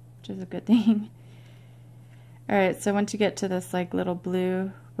face, which is a good thing. Alright, so once you get to this like little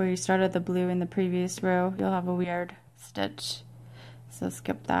blue, where you started the blue in the previous row, you'll have a weird stitch. So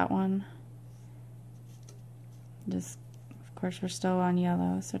skip that one. Just, of course, we're still on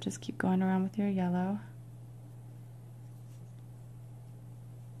yellow, so just keep going around with your yellow.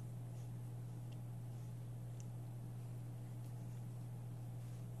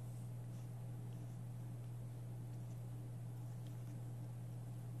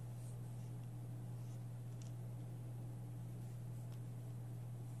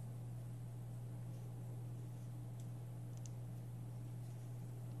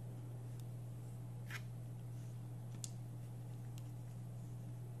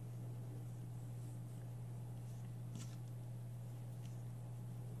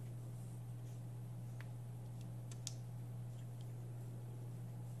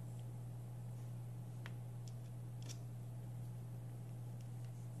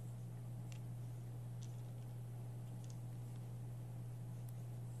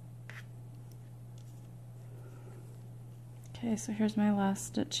 Okay, so here's my last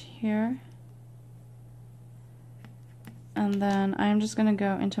stitch here. And then I'm just going to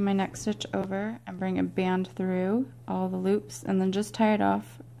go into my next stitch over and bring a band through all the loops and then just tie it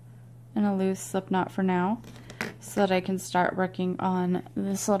off in a loose slip knot for now so that I can start working on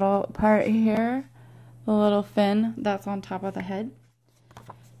this little part here, the little fin that's on top of the head.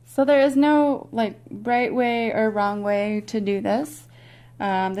 So there is no like right way or wrong way to do this.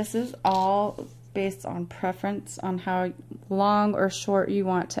 This is all based on preference on how long or short you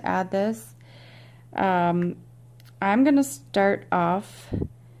want to add this. I'm going to start off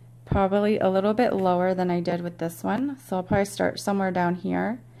probably a little bit lower than I did with this one. So I'll probably start somewhere down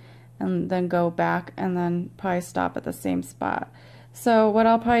here and then go back and then probably stop at the same spot. So what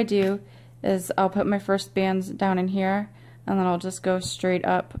I'll probably do is I'll put my first bands down in here, and then I'll just go straight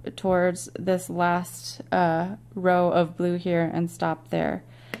up towards this last row of blue here and stop there.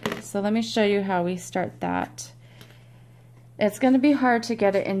 So let me show you how we start that. It's going to be hard to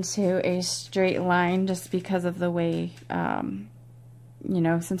get it into a straight line just because of the way, you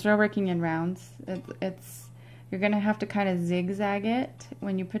know, since we're working in rounds, you're going to have to kind of zigzag it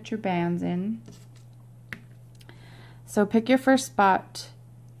when you put your bands in. So pick your first spot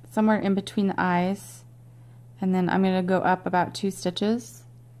somewhere in between the eyes, and then I'm going to go up about 2 stitches.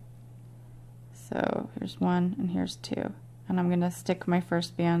 So here's 1 and here's 2, and I'm going to stick my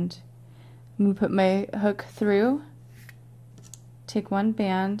first band. I'm going to put my hook through, take 1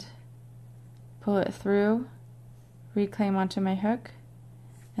 band, pull it through, reclaim onto my hook,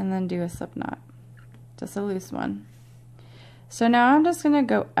 and then do a slip knot, just a loose one. So now I'm just going to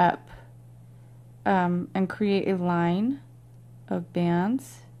go up and create a line of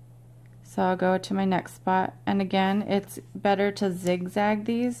bands. So I'll go to my next spot, and again, it's better to zigzag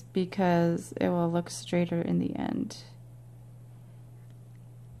these because it will look straighter in the end.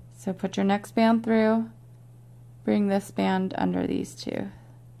 So put your next band through, bring this band under these 2,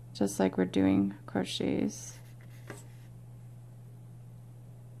 just like we're doing crochets.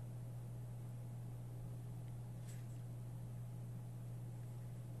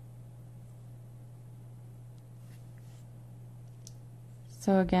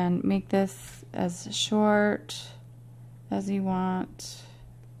 So again, make this as short as you want.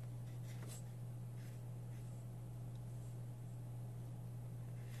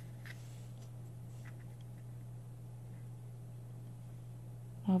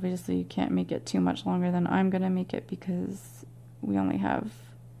 Obviously you can't make it too much longer than I'm gonna make it because we only have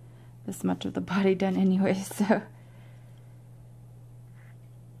this much of the body done anyway,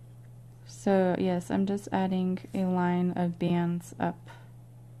 so yes, I'm just adding a line of bands up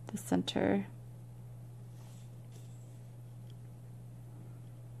the center.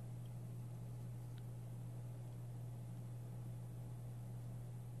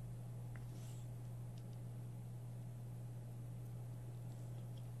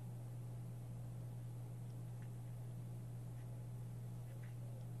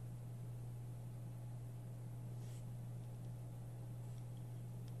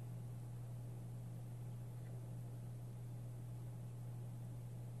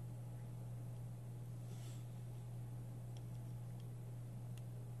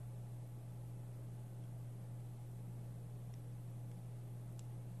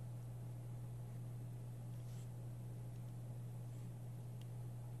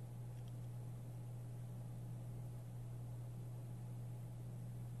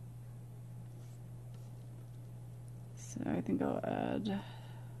 So I think I'll add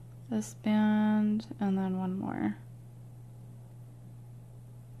this band and then 1 more.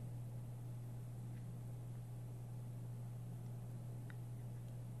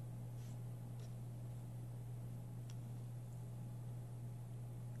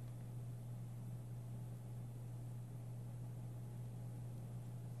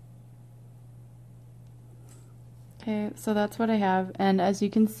 Okay, so that's what I have, and as you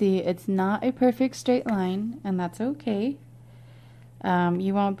can see, it's not a perfect straight line, and that's okay.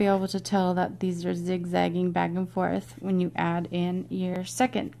 You won't be able to tell that these are zigzagging back and forth when you add in your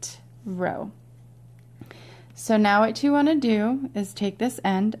second row. So now what you want to do is take this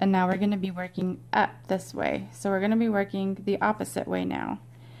end, and now we're going to be working up this way. So we're going to be working the opposite way now.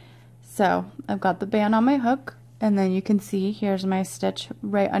 So I've got the band on my hook, and then you can see here's my stitch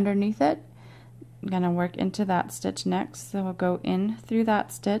right underneath it. I'm going to work into that stitch next, so we'll go in through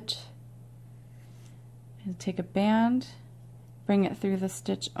that stitch and take a band, bring it through the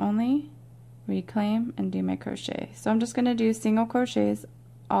stitch only, reclaim, and do my crochet. So I'm just going to do single crochets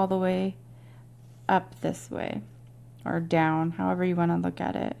all the way up this way, or down, however you want to look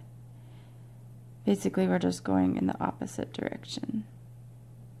at it. Basically, we're just going in the opposite direction.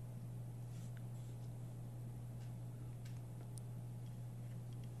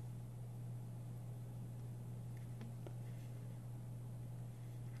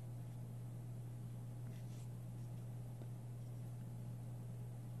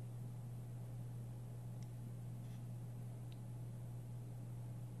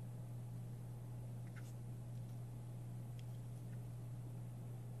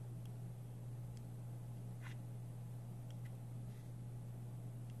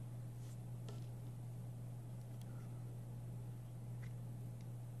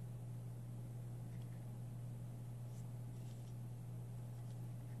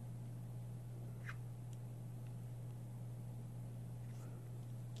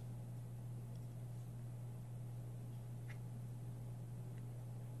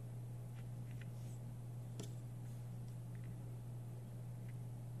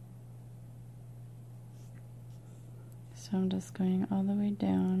 So I'm just going all the way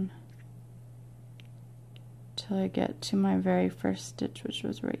down till I get to my very first stitch, which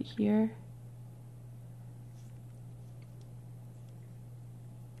was right here.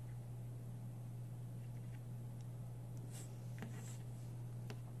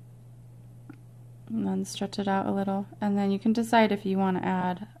 And then stretch it out a little, and then you can decide if you want to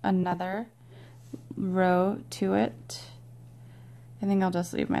add another row to it. I think I'll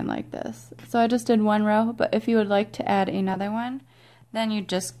just leave mine like this. So I just did one row, but if you would like to add another one, then you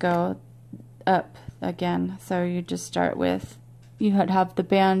just go up again. So you just start with, you would have the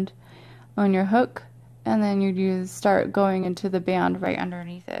band on your hook, and then you'd start going into the band right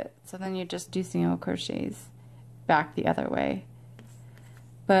underneath it. So then you just do single crochets back the other way.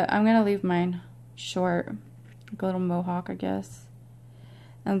 But I'm gonna leave mine short, like a little mohawk, I guess.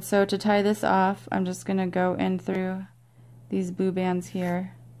 And so to tie this off, I'm just gonna go in through these blue bands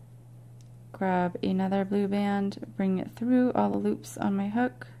here, grab another blue band, bring it through all the loops on my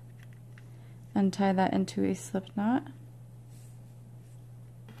hook, and tie that into a slip knot.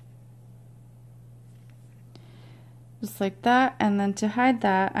 Just like that. And then to hide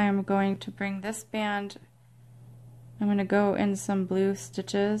that, I'm going to bring this band, I'm going to go in some blue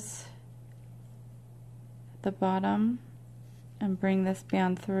stitches at the bottom and bring this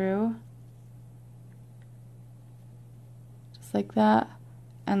band through, just like that.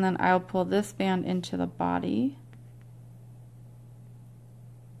 And then I'll pull this band into the body.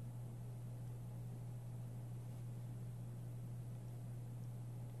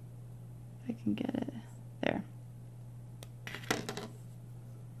 If I can get it there.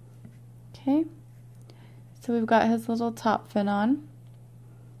 Okay, so we've got his little top fit on.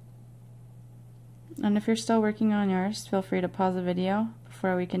 And if you're still working on yours, feel free to pause the video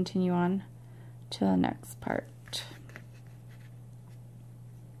before we continue on to the next part.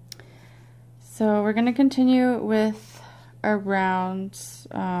 So we're going to continue with our rounds.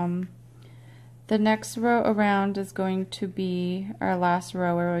 The next row around is going to be our last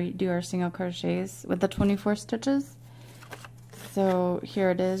row where we do our single crochets with the 24 stitches. So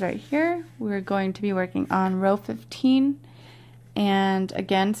here it is right here. We're going to be working on row 15, and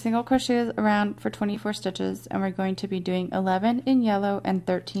again single crochets around for 24 stitches, and we're going to be doing 11 in yellow and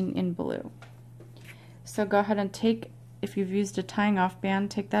 13 in blue. So go ahead and take, if you've used a tying off band,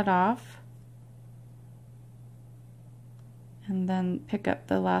 take that off, and then pick up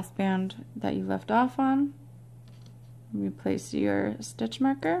the last band that you left off on, replace your stitch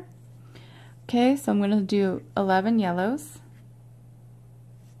marker. Okay, so I'm going to do 11 yellows.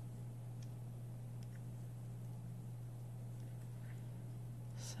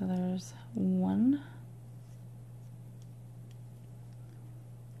 So there's 1,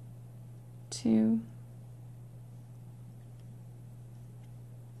 2,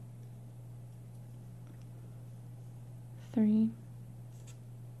 3,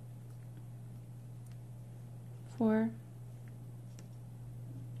 4,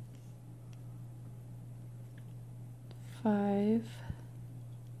 5,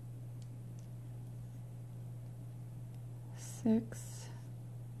 6,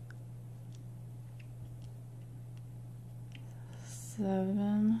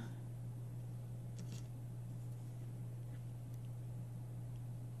 7,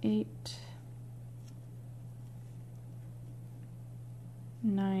 8,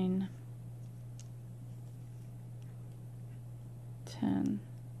 9, 10,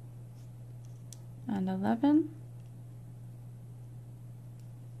 and 11.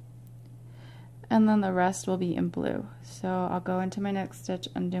 And then the rest will be in blue. So I'll go into my next stitch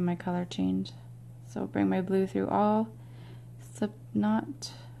and do my color change. So bring my blue through all, slip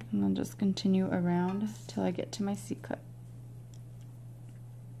knot, and then just continue around till I get to my C-clip.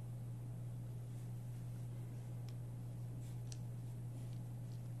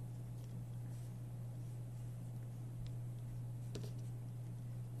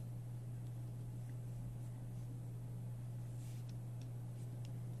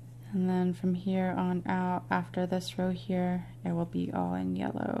 And then from here on out, after this row here, it will be all in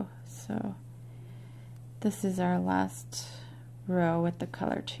yellow. So this is our last row with the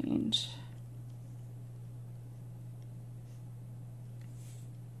color change.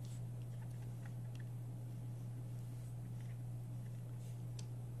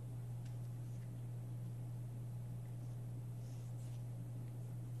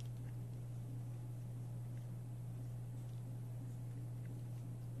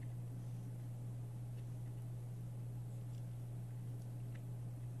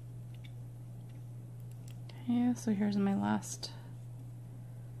 Yeah, so here's my last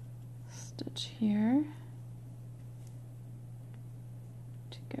stitch here.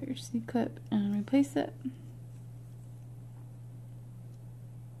 Take out your C-clip and replace it.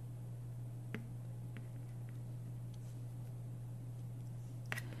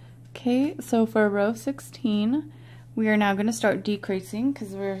 Okay, so for row 16, we are now going to start decreasing because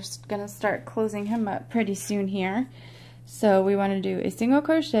we're going to start closing him up pretty soon here. So we want to do a single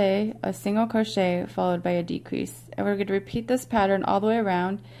crochet, followed by a decrease. And we're going to repeat this pattern all the way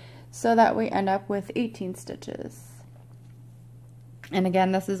around so that we end up with 18 stitches. And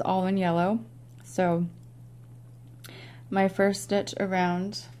again, this is all in yellow. So my first stitch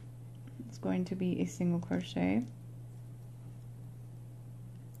around is going to be a single crochet.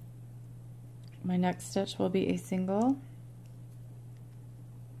 My next stitch will be a single.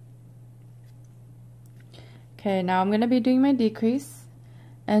 Okay, now I'm going to be doing my decrease,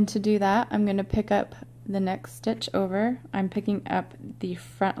 and to do that I'm going to pick up the next stitch over. I'm picking up the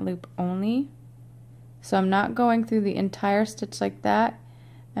front loop only, so I'm not going through the entire stitch like that.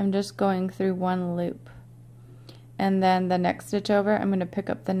 I'm just going through one loop, and then the next stitch over I'm going to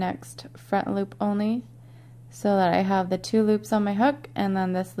pick up the next front loop only, so that I have the 2 loops on my hook and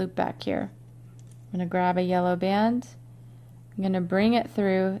then this loop back here. I'm going to grab a yellow band. I'm going to bring it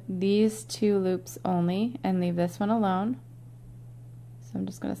through these 2 loops only and leave this one alone. So I'm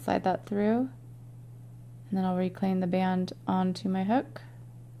just going to slide that through, and then I'll reclaim the band onto my hook,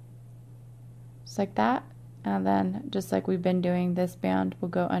 just like that. And then, just like we've been doing, this band will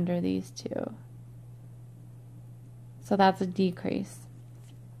go under these 2. So that's a decrease.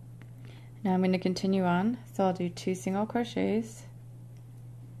 Now I'm going to continue on. So I'll do 2 single crochets.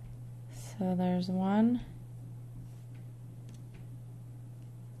 So there's 1,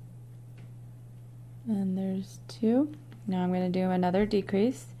 and there's 2. Now I'm going to do another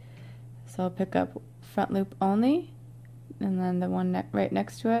decrease. So I'll pick up front loop only, and then the one right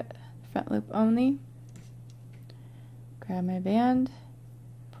next to it, front loop only. Grab my band,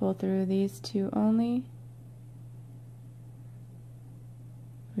 pull through these 2 only,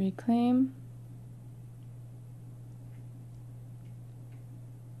 reclaim,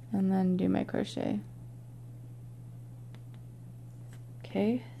 and then do my crochet.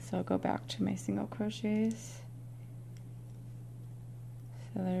 Okay, so I'll go back to my single crochets.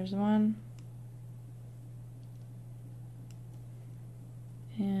 So there's 1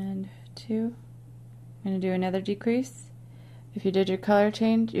 and 2. I'm going to do another decrease. If you did your color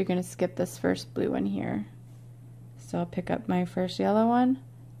change, you're going to skip this first blue one here. So I'll pick up my first yellow one,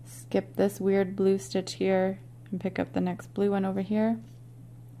 skip this weird blue stitch here, and pick up the next blue one over here.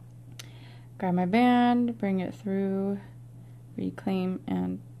 Grab my band, bring it through, reclaim,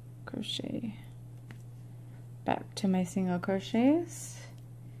 and crochet. Back to my single crochets.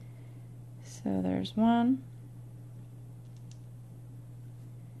 So there's 1,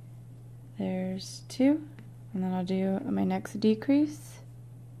 there's 2, and then I'll do my next decrease.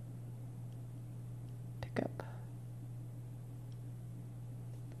 Pick up.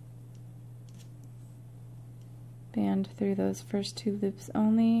 Band through those first 2 loops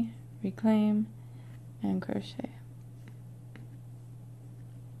only, reclaim, and crochet.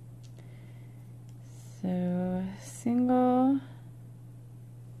 So single,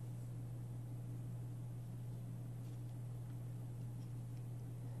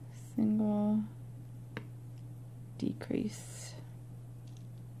 single, decrease.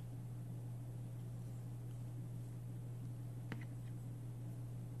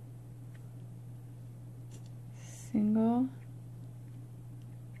 Single,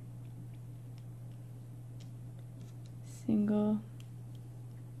 single,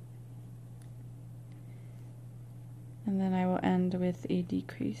 and then I will end with a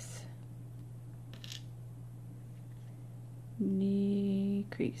decrease.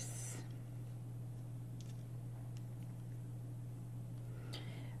 Decrease.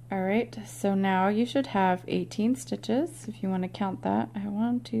 Alright, so now you should have 18 stitches, if you want to count that. I have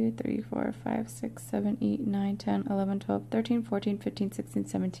 1, 2, 3, 4, 5, 6, 7, 8, 9, 10, 11, 12, 13, 14, 15, 16,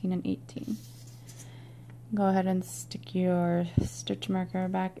 17, and 18. Go ahead and stick your stitch marker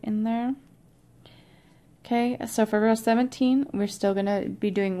back in there. Okay, so for row 17, we're still going to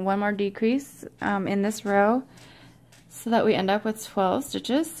be doing 1 more decrease in this row, so that we end up with 12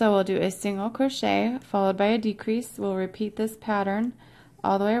 stitches. So we'll do a single crochet followed by a decrease. We'll repeat this pattern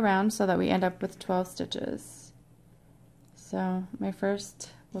all the way around so that we end up with 12 stitches. So my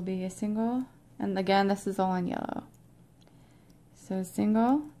first will be a single, and again this is all in yellow. So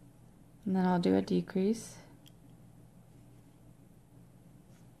single, and then I'll do a decrease.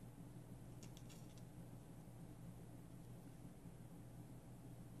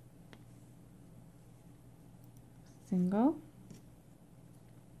 Single,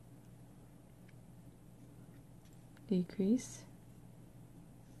 decrease,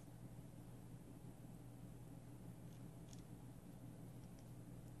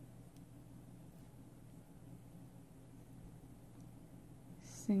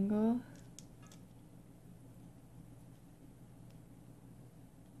 single,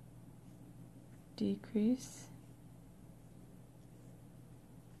 decrease,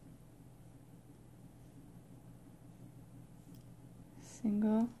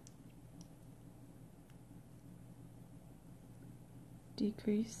 single,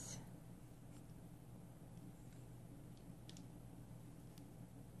 decrease,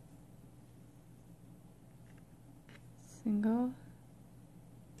 single,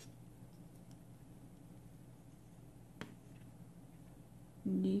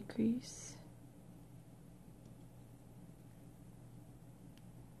 decrease,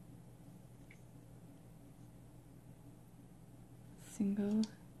 single,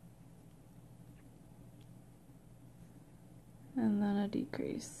 and then a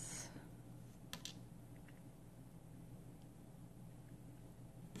decrease.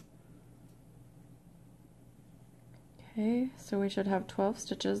 Okay, so we should have 12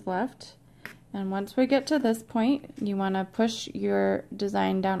 stitches left. And once we get to this point, you want to push your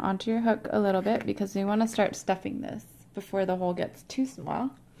design down onto your hook a little bit because we want to start stuffing this before the hole gets too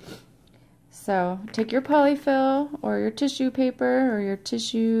small. So take your polyfil or your tissue paper or your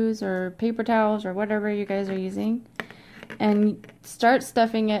tissues or paper towels or whatever you guys are using and start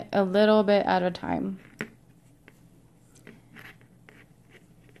stuffing it a little bit at a time.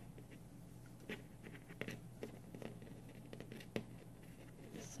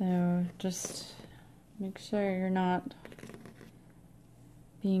 So just make sure you're not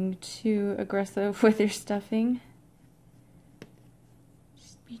being too aggressive with your stuffing.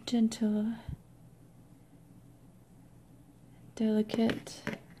 Just be gentle, delicate,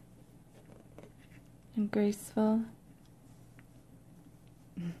 and graceful.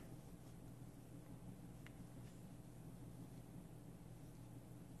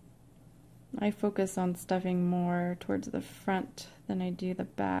 I focus on stuffing more towards the front than I do the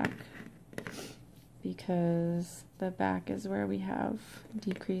back because the back is where we have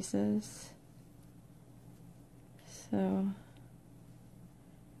decreases. So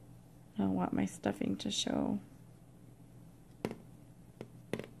I don't want my stuffing to show.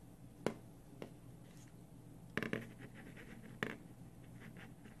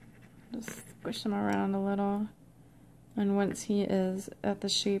 Just squish him around a little. And once he is at the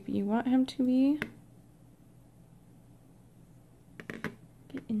shape you want him to be,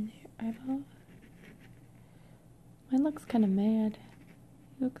 get in there, eyeball. Mine looks kind of mad.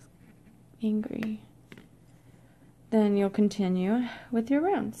 He looks angry. Then you'll continue with your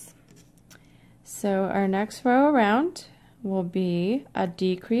rounds. So our next row around will be a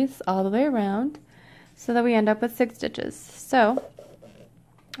decrease all the way around so that we end up with 6 stitches. So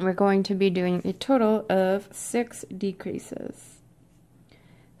we're going to be doing a total of 6 decreases.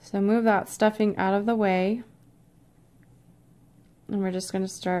 So move that stuffing out of the way. And we're just going to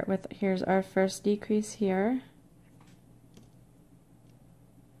start with, here's our first decrease here.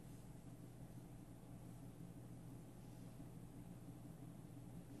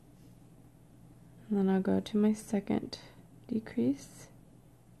 And then I'll go to my second decrease.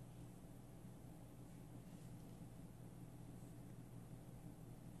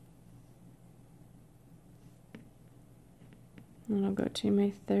 And I'll go to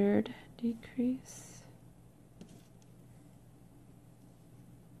my third decrease.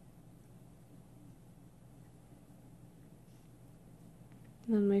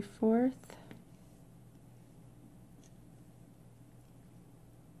 And then my fourth.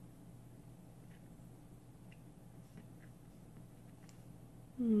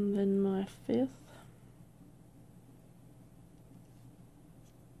 And then my fifth.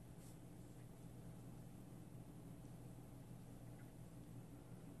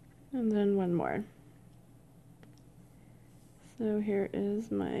 And then one more. So here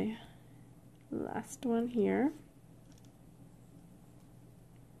is my last one here.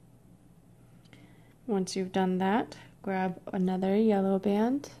 Once you've done that, grab another yellow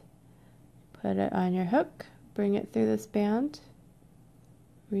band, put it on your hook, bring it through this band,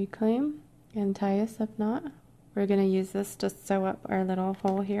 reclaim, and tie a slip knot. We're going to use this to sew up our little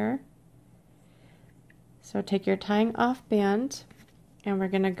hole here. So take your tying off band, and we're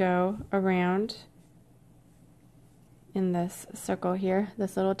going to go around in this circle here,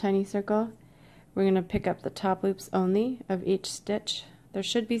 this little tiny circle. We're going to pick up the top loops only of each stitch. There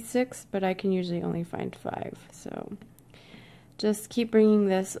should be 6, but I can usually only find 5. So just keep bringing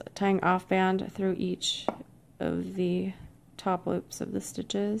this tying off band through each of the top loops of the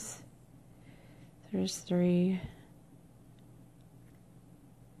stitches. There's 3.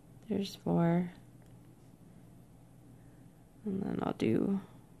 There's 4. And then I'll do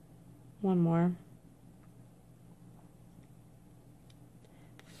one more.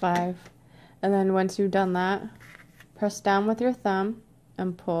 5. And then once you've done that, press down with your thumb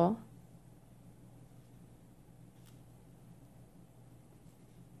and pull.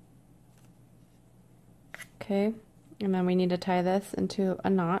 Okay, and then we need to tie this into a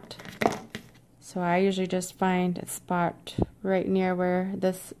knot. So I usually just find a spot right near where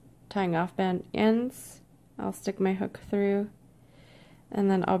this tying off band ends. I'll stick my hook through, and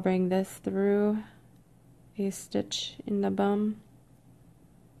then I'll bring this through a stitch in the bum.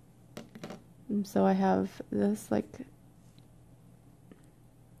 And so I have this, like,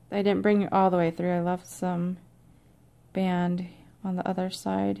 I didn't bring it all the way through. I left some band on the other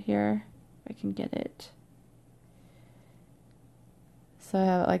side here, if I can get it. So I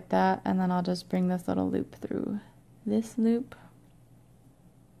have it like that, and then I'll just bring this little loop through this loop.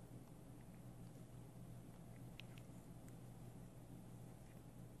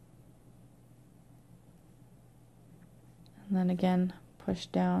 And then again, push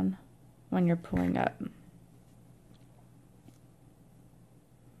down when you're pulling up.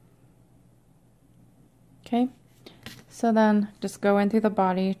 Okay, so then just go in through the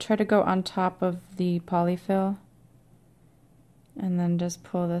body, try to go on top of the polyfil, and then just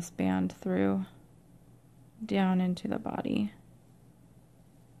pull this band through down into the body.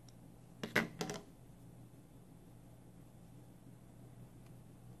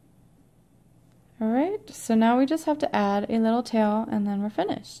 Alright, so now we just have to add a little tail and then we're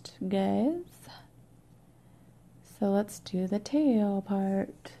finished, guys. So let's do the tail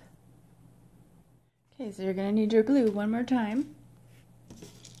part. Okay, so you're going to need your glue one more time.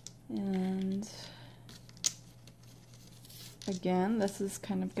 And again, this is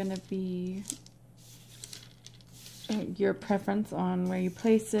kind of going to be your preference on where you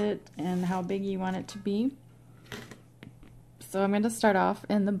place it and how big you want it to be. So I'm going to start off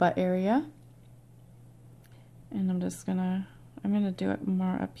in the butt area. And I'm gonna do it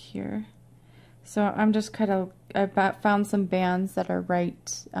more up here. So I'm just I found some bands that are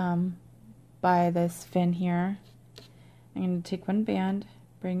right by this fin here. I'm gonna take one band,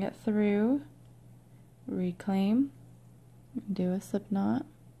 bring it through, reclaim, do a slip knot,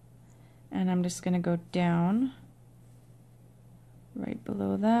 and I'm just gonna go down right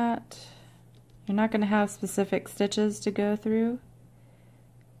below that. You're not gonna have specific stitches to go through,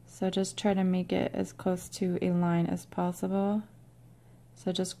 so just try to make it as close to a line as possible.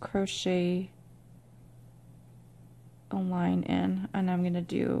 So just crochet a line in, and I'm gonna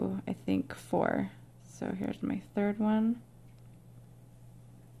do, I think, 4. So here's my third one.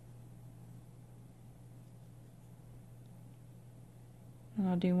 And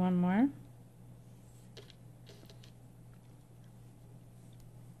I'll do one more.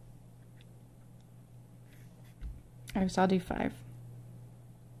 Alright, so I'll do 5.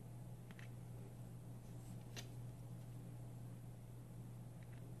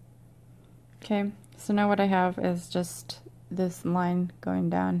 Okay, so now what I have is just this line going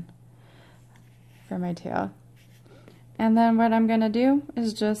down for my tail. And then what I'm going to do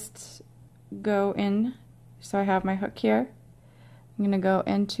is just go in, so I have my hook here. I'm going to go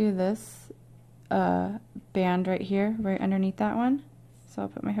into this band right here, right underneath that one. So I'll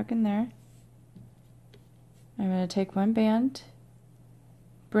put my hook in there. I'm going to take one band,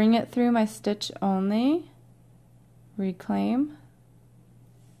 bring it through my stitch only, reclaim,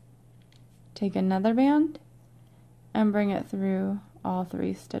 take another band, and bring it through all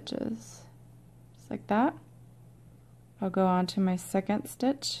 3 stitches, just like that. I'll go on to my second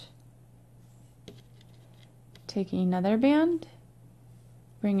stitch, take another band,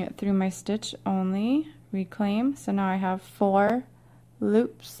 bring it through my stitch only, reclaim. So now I have 4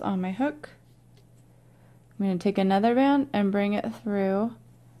 loops on my hook. I'm going to take another band and bring it through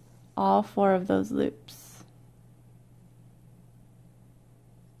all 4 of those loops.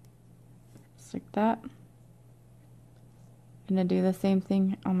 Like that. I'm going to do the same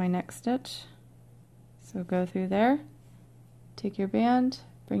thing on my next stitch. So go through there, take your band,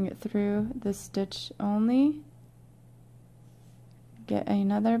 bring it through this stitch only, get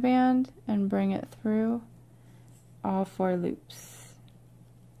another band and bring it through all 4 loops.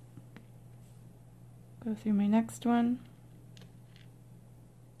 Go through my next one.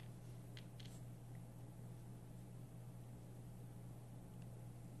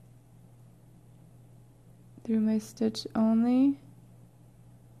 Through my stitch only.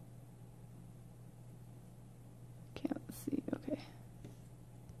 Can't see, okay.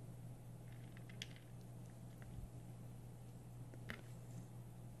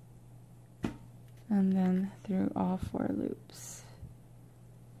 And then through all 4 loops.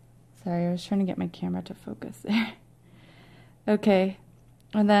 Sorry, I was trying to get my camera to focus there. Okay,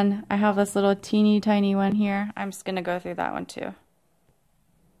 and then I have this little teeny tiny one here. I'm just gonna go through that one too.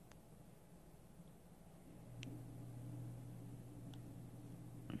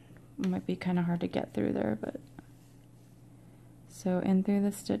 It might be kind of hard to get through there, but so in through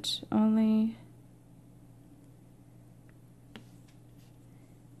the stitch only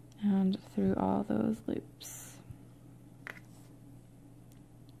and through all those loops.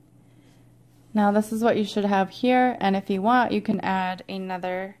 Now this is what you should have here, and if you want you can add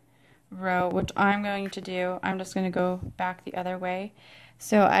another row, which I'm going to do. I'm just going to go back the other way.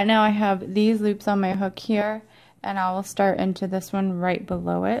 So I know I have these loops on my hook here, and I will start into this one right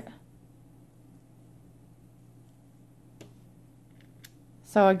below it.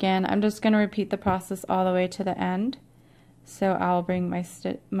 So again, I'm just going to repeat the process all the way to the end. So I'll bring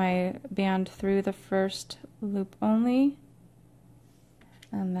my band through the first loop only,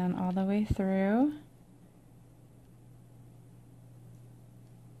 and then all the way through.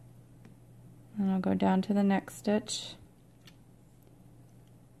 And I'll go down to the next stitch.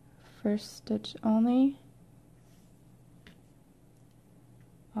 First stitch only,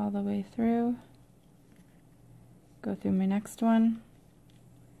 all the way through. Go through my next one.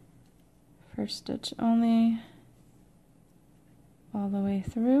 First stitch only, all the way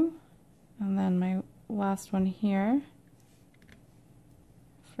through, and then my last one here.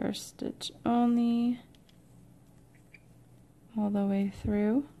 First stitch only, all the way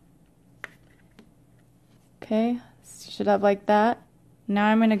through. Okay, should have like that. Now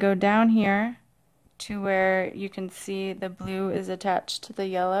I'm going to go down here to where you can see the blue is attached to the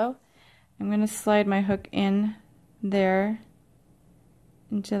yellow. I'm going to slide my hook in there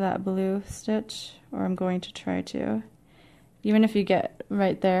into that blue stitch, or I'm going to try to. Even if you get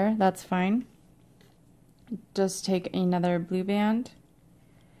right there, that's fine. Just take another blue band,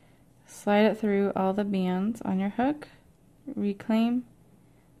 slide it through all the bands on your hook, reclaim,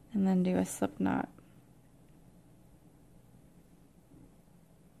 and then do a slip knot.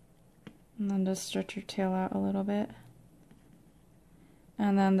 And then just stretch your tail out a little bit.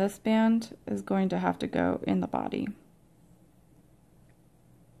 And then this band is going to have to go in the body.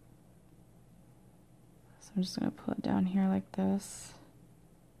 So I'm just going to pull it down here like this.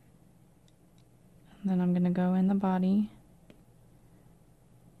 And then I'm going to go in the body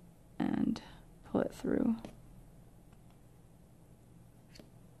and pull it through.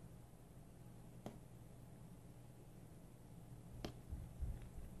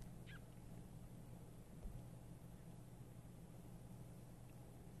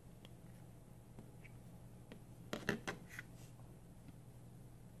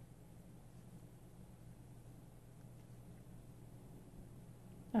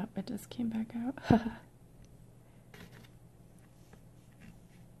 Oh, it just came back out.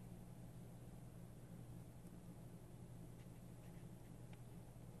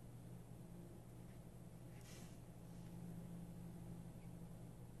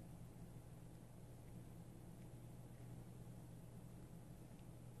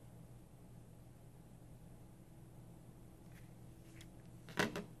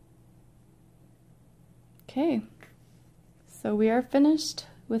 Okay, so we are finished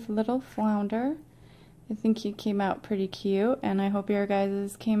with Little Flounder. I think he came out pretty cute, and I hope your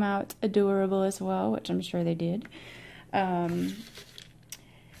guys' came out adorable as well, which I'm sure they did. Okay,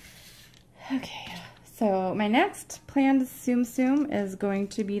 so my next planned Tsum Tsum is going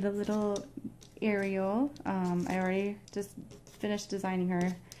to be the little Ariel. I already just finished designing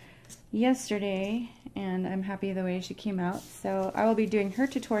her yesterday, and I'm happy the way she came out. So I will be doing her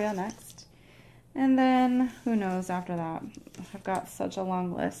tutorial next. And then, who knows after that? I've got such a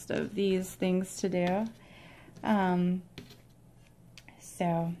long list of these things to do.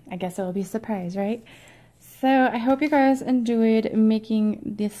 So, I guess it will be a surprise, right? So, I hope you guys enjoyed making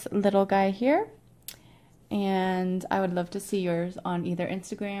this little guy here. And I would love to see yours on either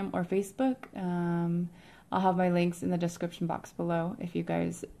Instagram or Facebook. I'll have my links in the description box below if you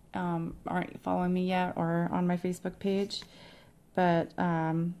guys aren't following me yet or on my Facebook page. But,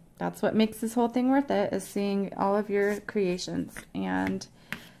 that's what makes this whole thing worth it, is seeing all of your creations. And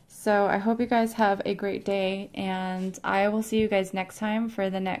so I hope you guys have a great day, and I will see you guys next time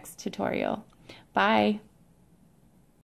for the next tutorial. Bye!